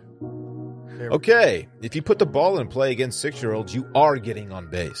 it playing? There we Okay. If you put the ball in play against 6-year-olds, you are getting on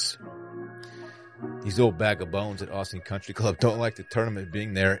base. These old bag of bones at Austin Country Club don't like the tournament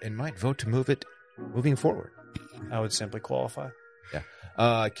being there and might vote to move it moving forward. I would simply qualify.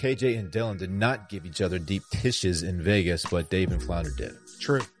 KJ and Dylan did not give each other deep tissues in Vegas, but Dave and Flounder did.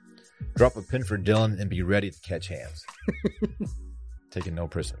 True. Drop a pin for Dylan and be ready to catch hands. Taking no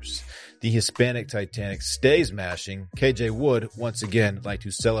prisoners. The Hispanic Titanic stays mashing. KJ would, once again, like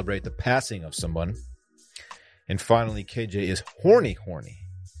to celebrate the passing of someone. And finally, KJ is horny.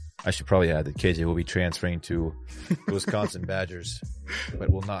 I should probably add that KJ will be transferring to the Wisconsin Badgers, but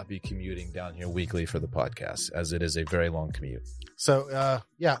will not be commuting down here weekly for the podcast, as it is a very long commute. So,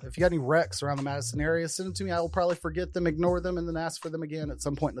 if you got any wrecks around the Madison area, send them to me. I will probably forget them, ignore them, and then ask for them again at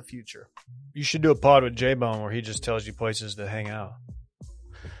some point in the future. You should do a pod with J-Bone where he just tells you places to hang out.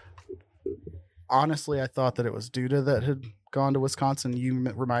 Honestly, I thought that it was Duda that had gone to Wisconsin. You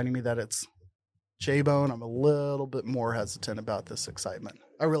reminding me that it's J-Bone. I'm a little bit more hesitant about this excitement.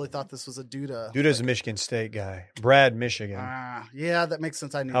 I really thought this was a Duda. Dude is a Michigan State guy. Brad, Michigan. Yeah, that makes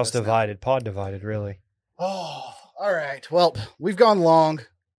sense. I knew House this now. divided. Pod divided, really. Oh, all right. Well, we've gone long.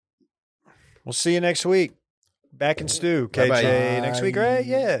 We'll see you next week. Back in stew, KJ. Bye-bye. Next week, right?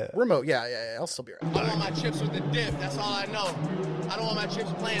 Yeah. Remote. Yeah. I'll still be right. I want my chips with the dip. That's all I know. I don't want my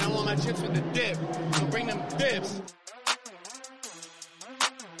chips plain. I want my chips with the dip. So bring them dips.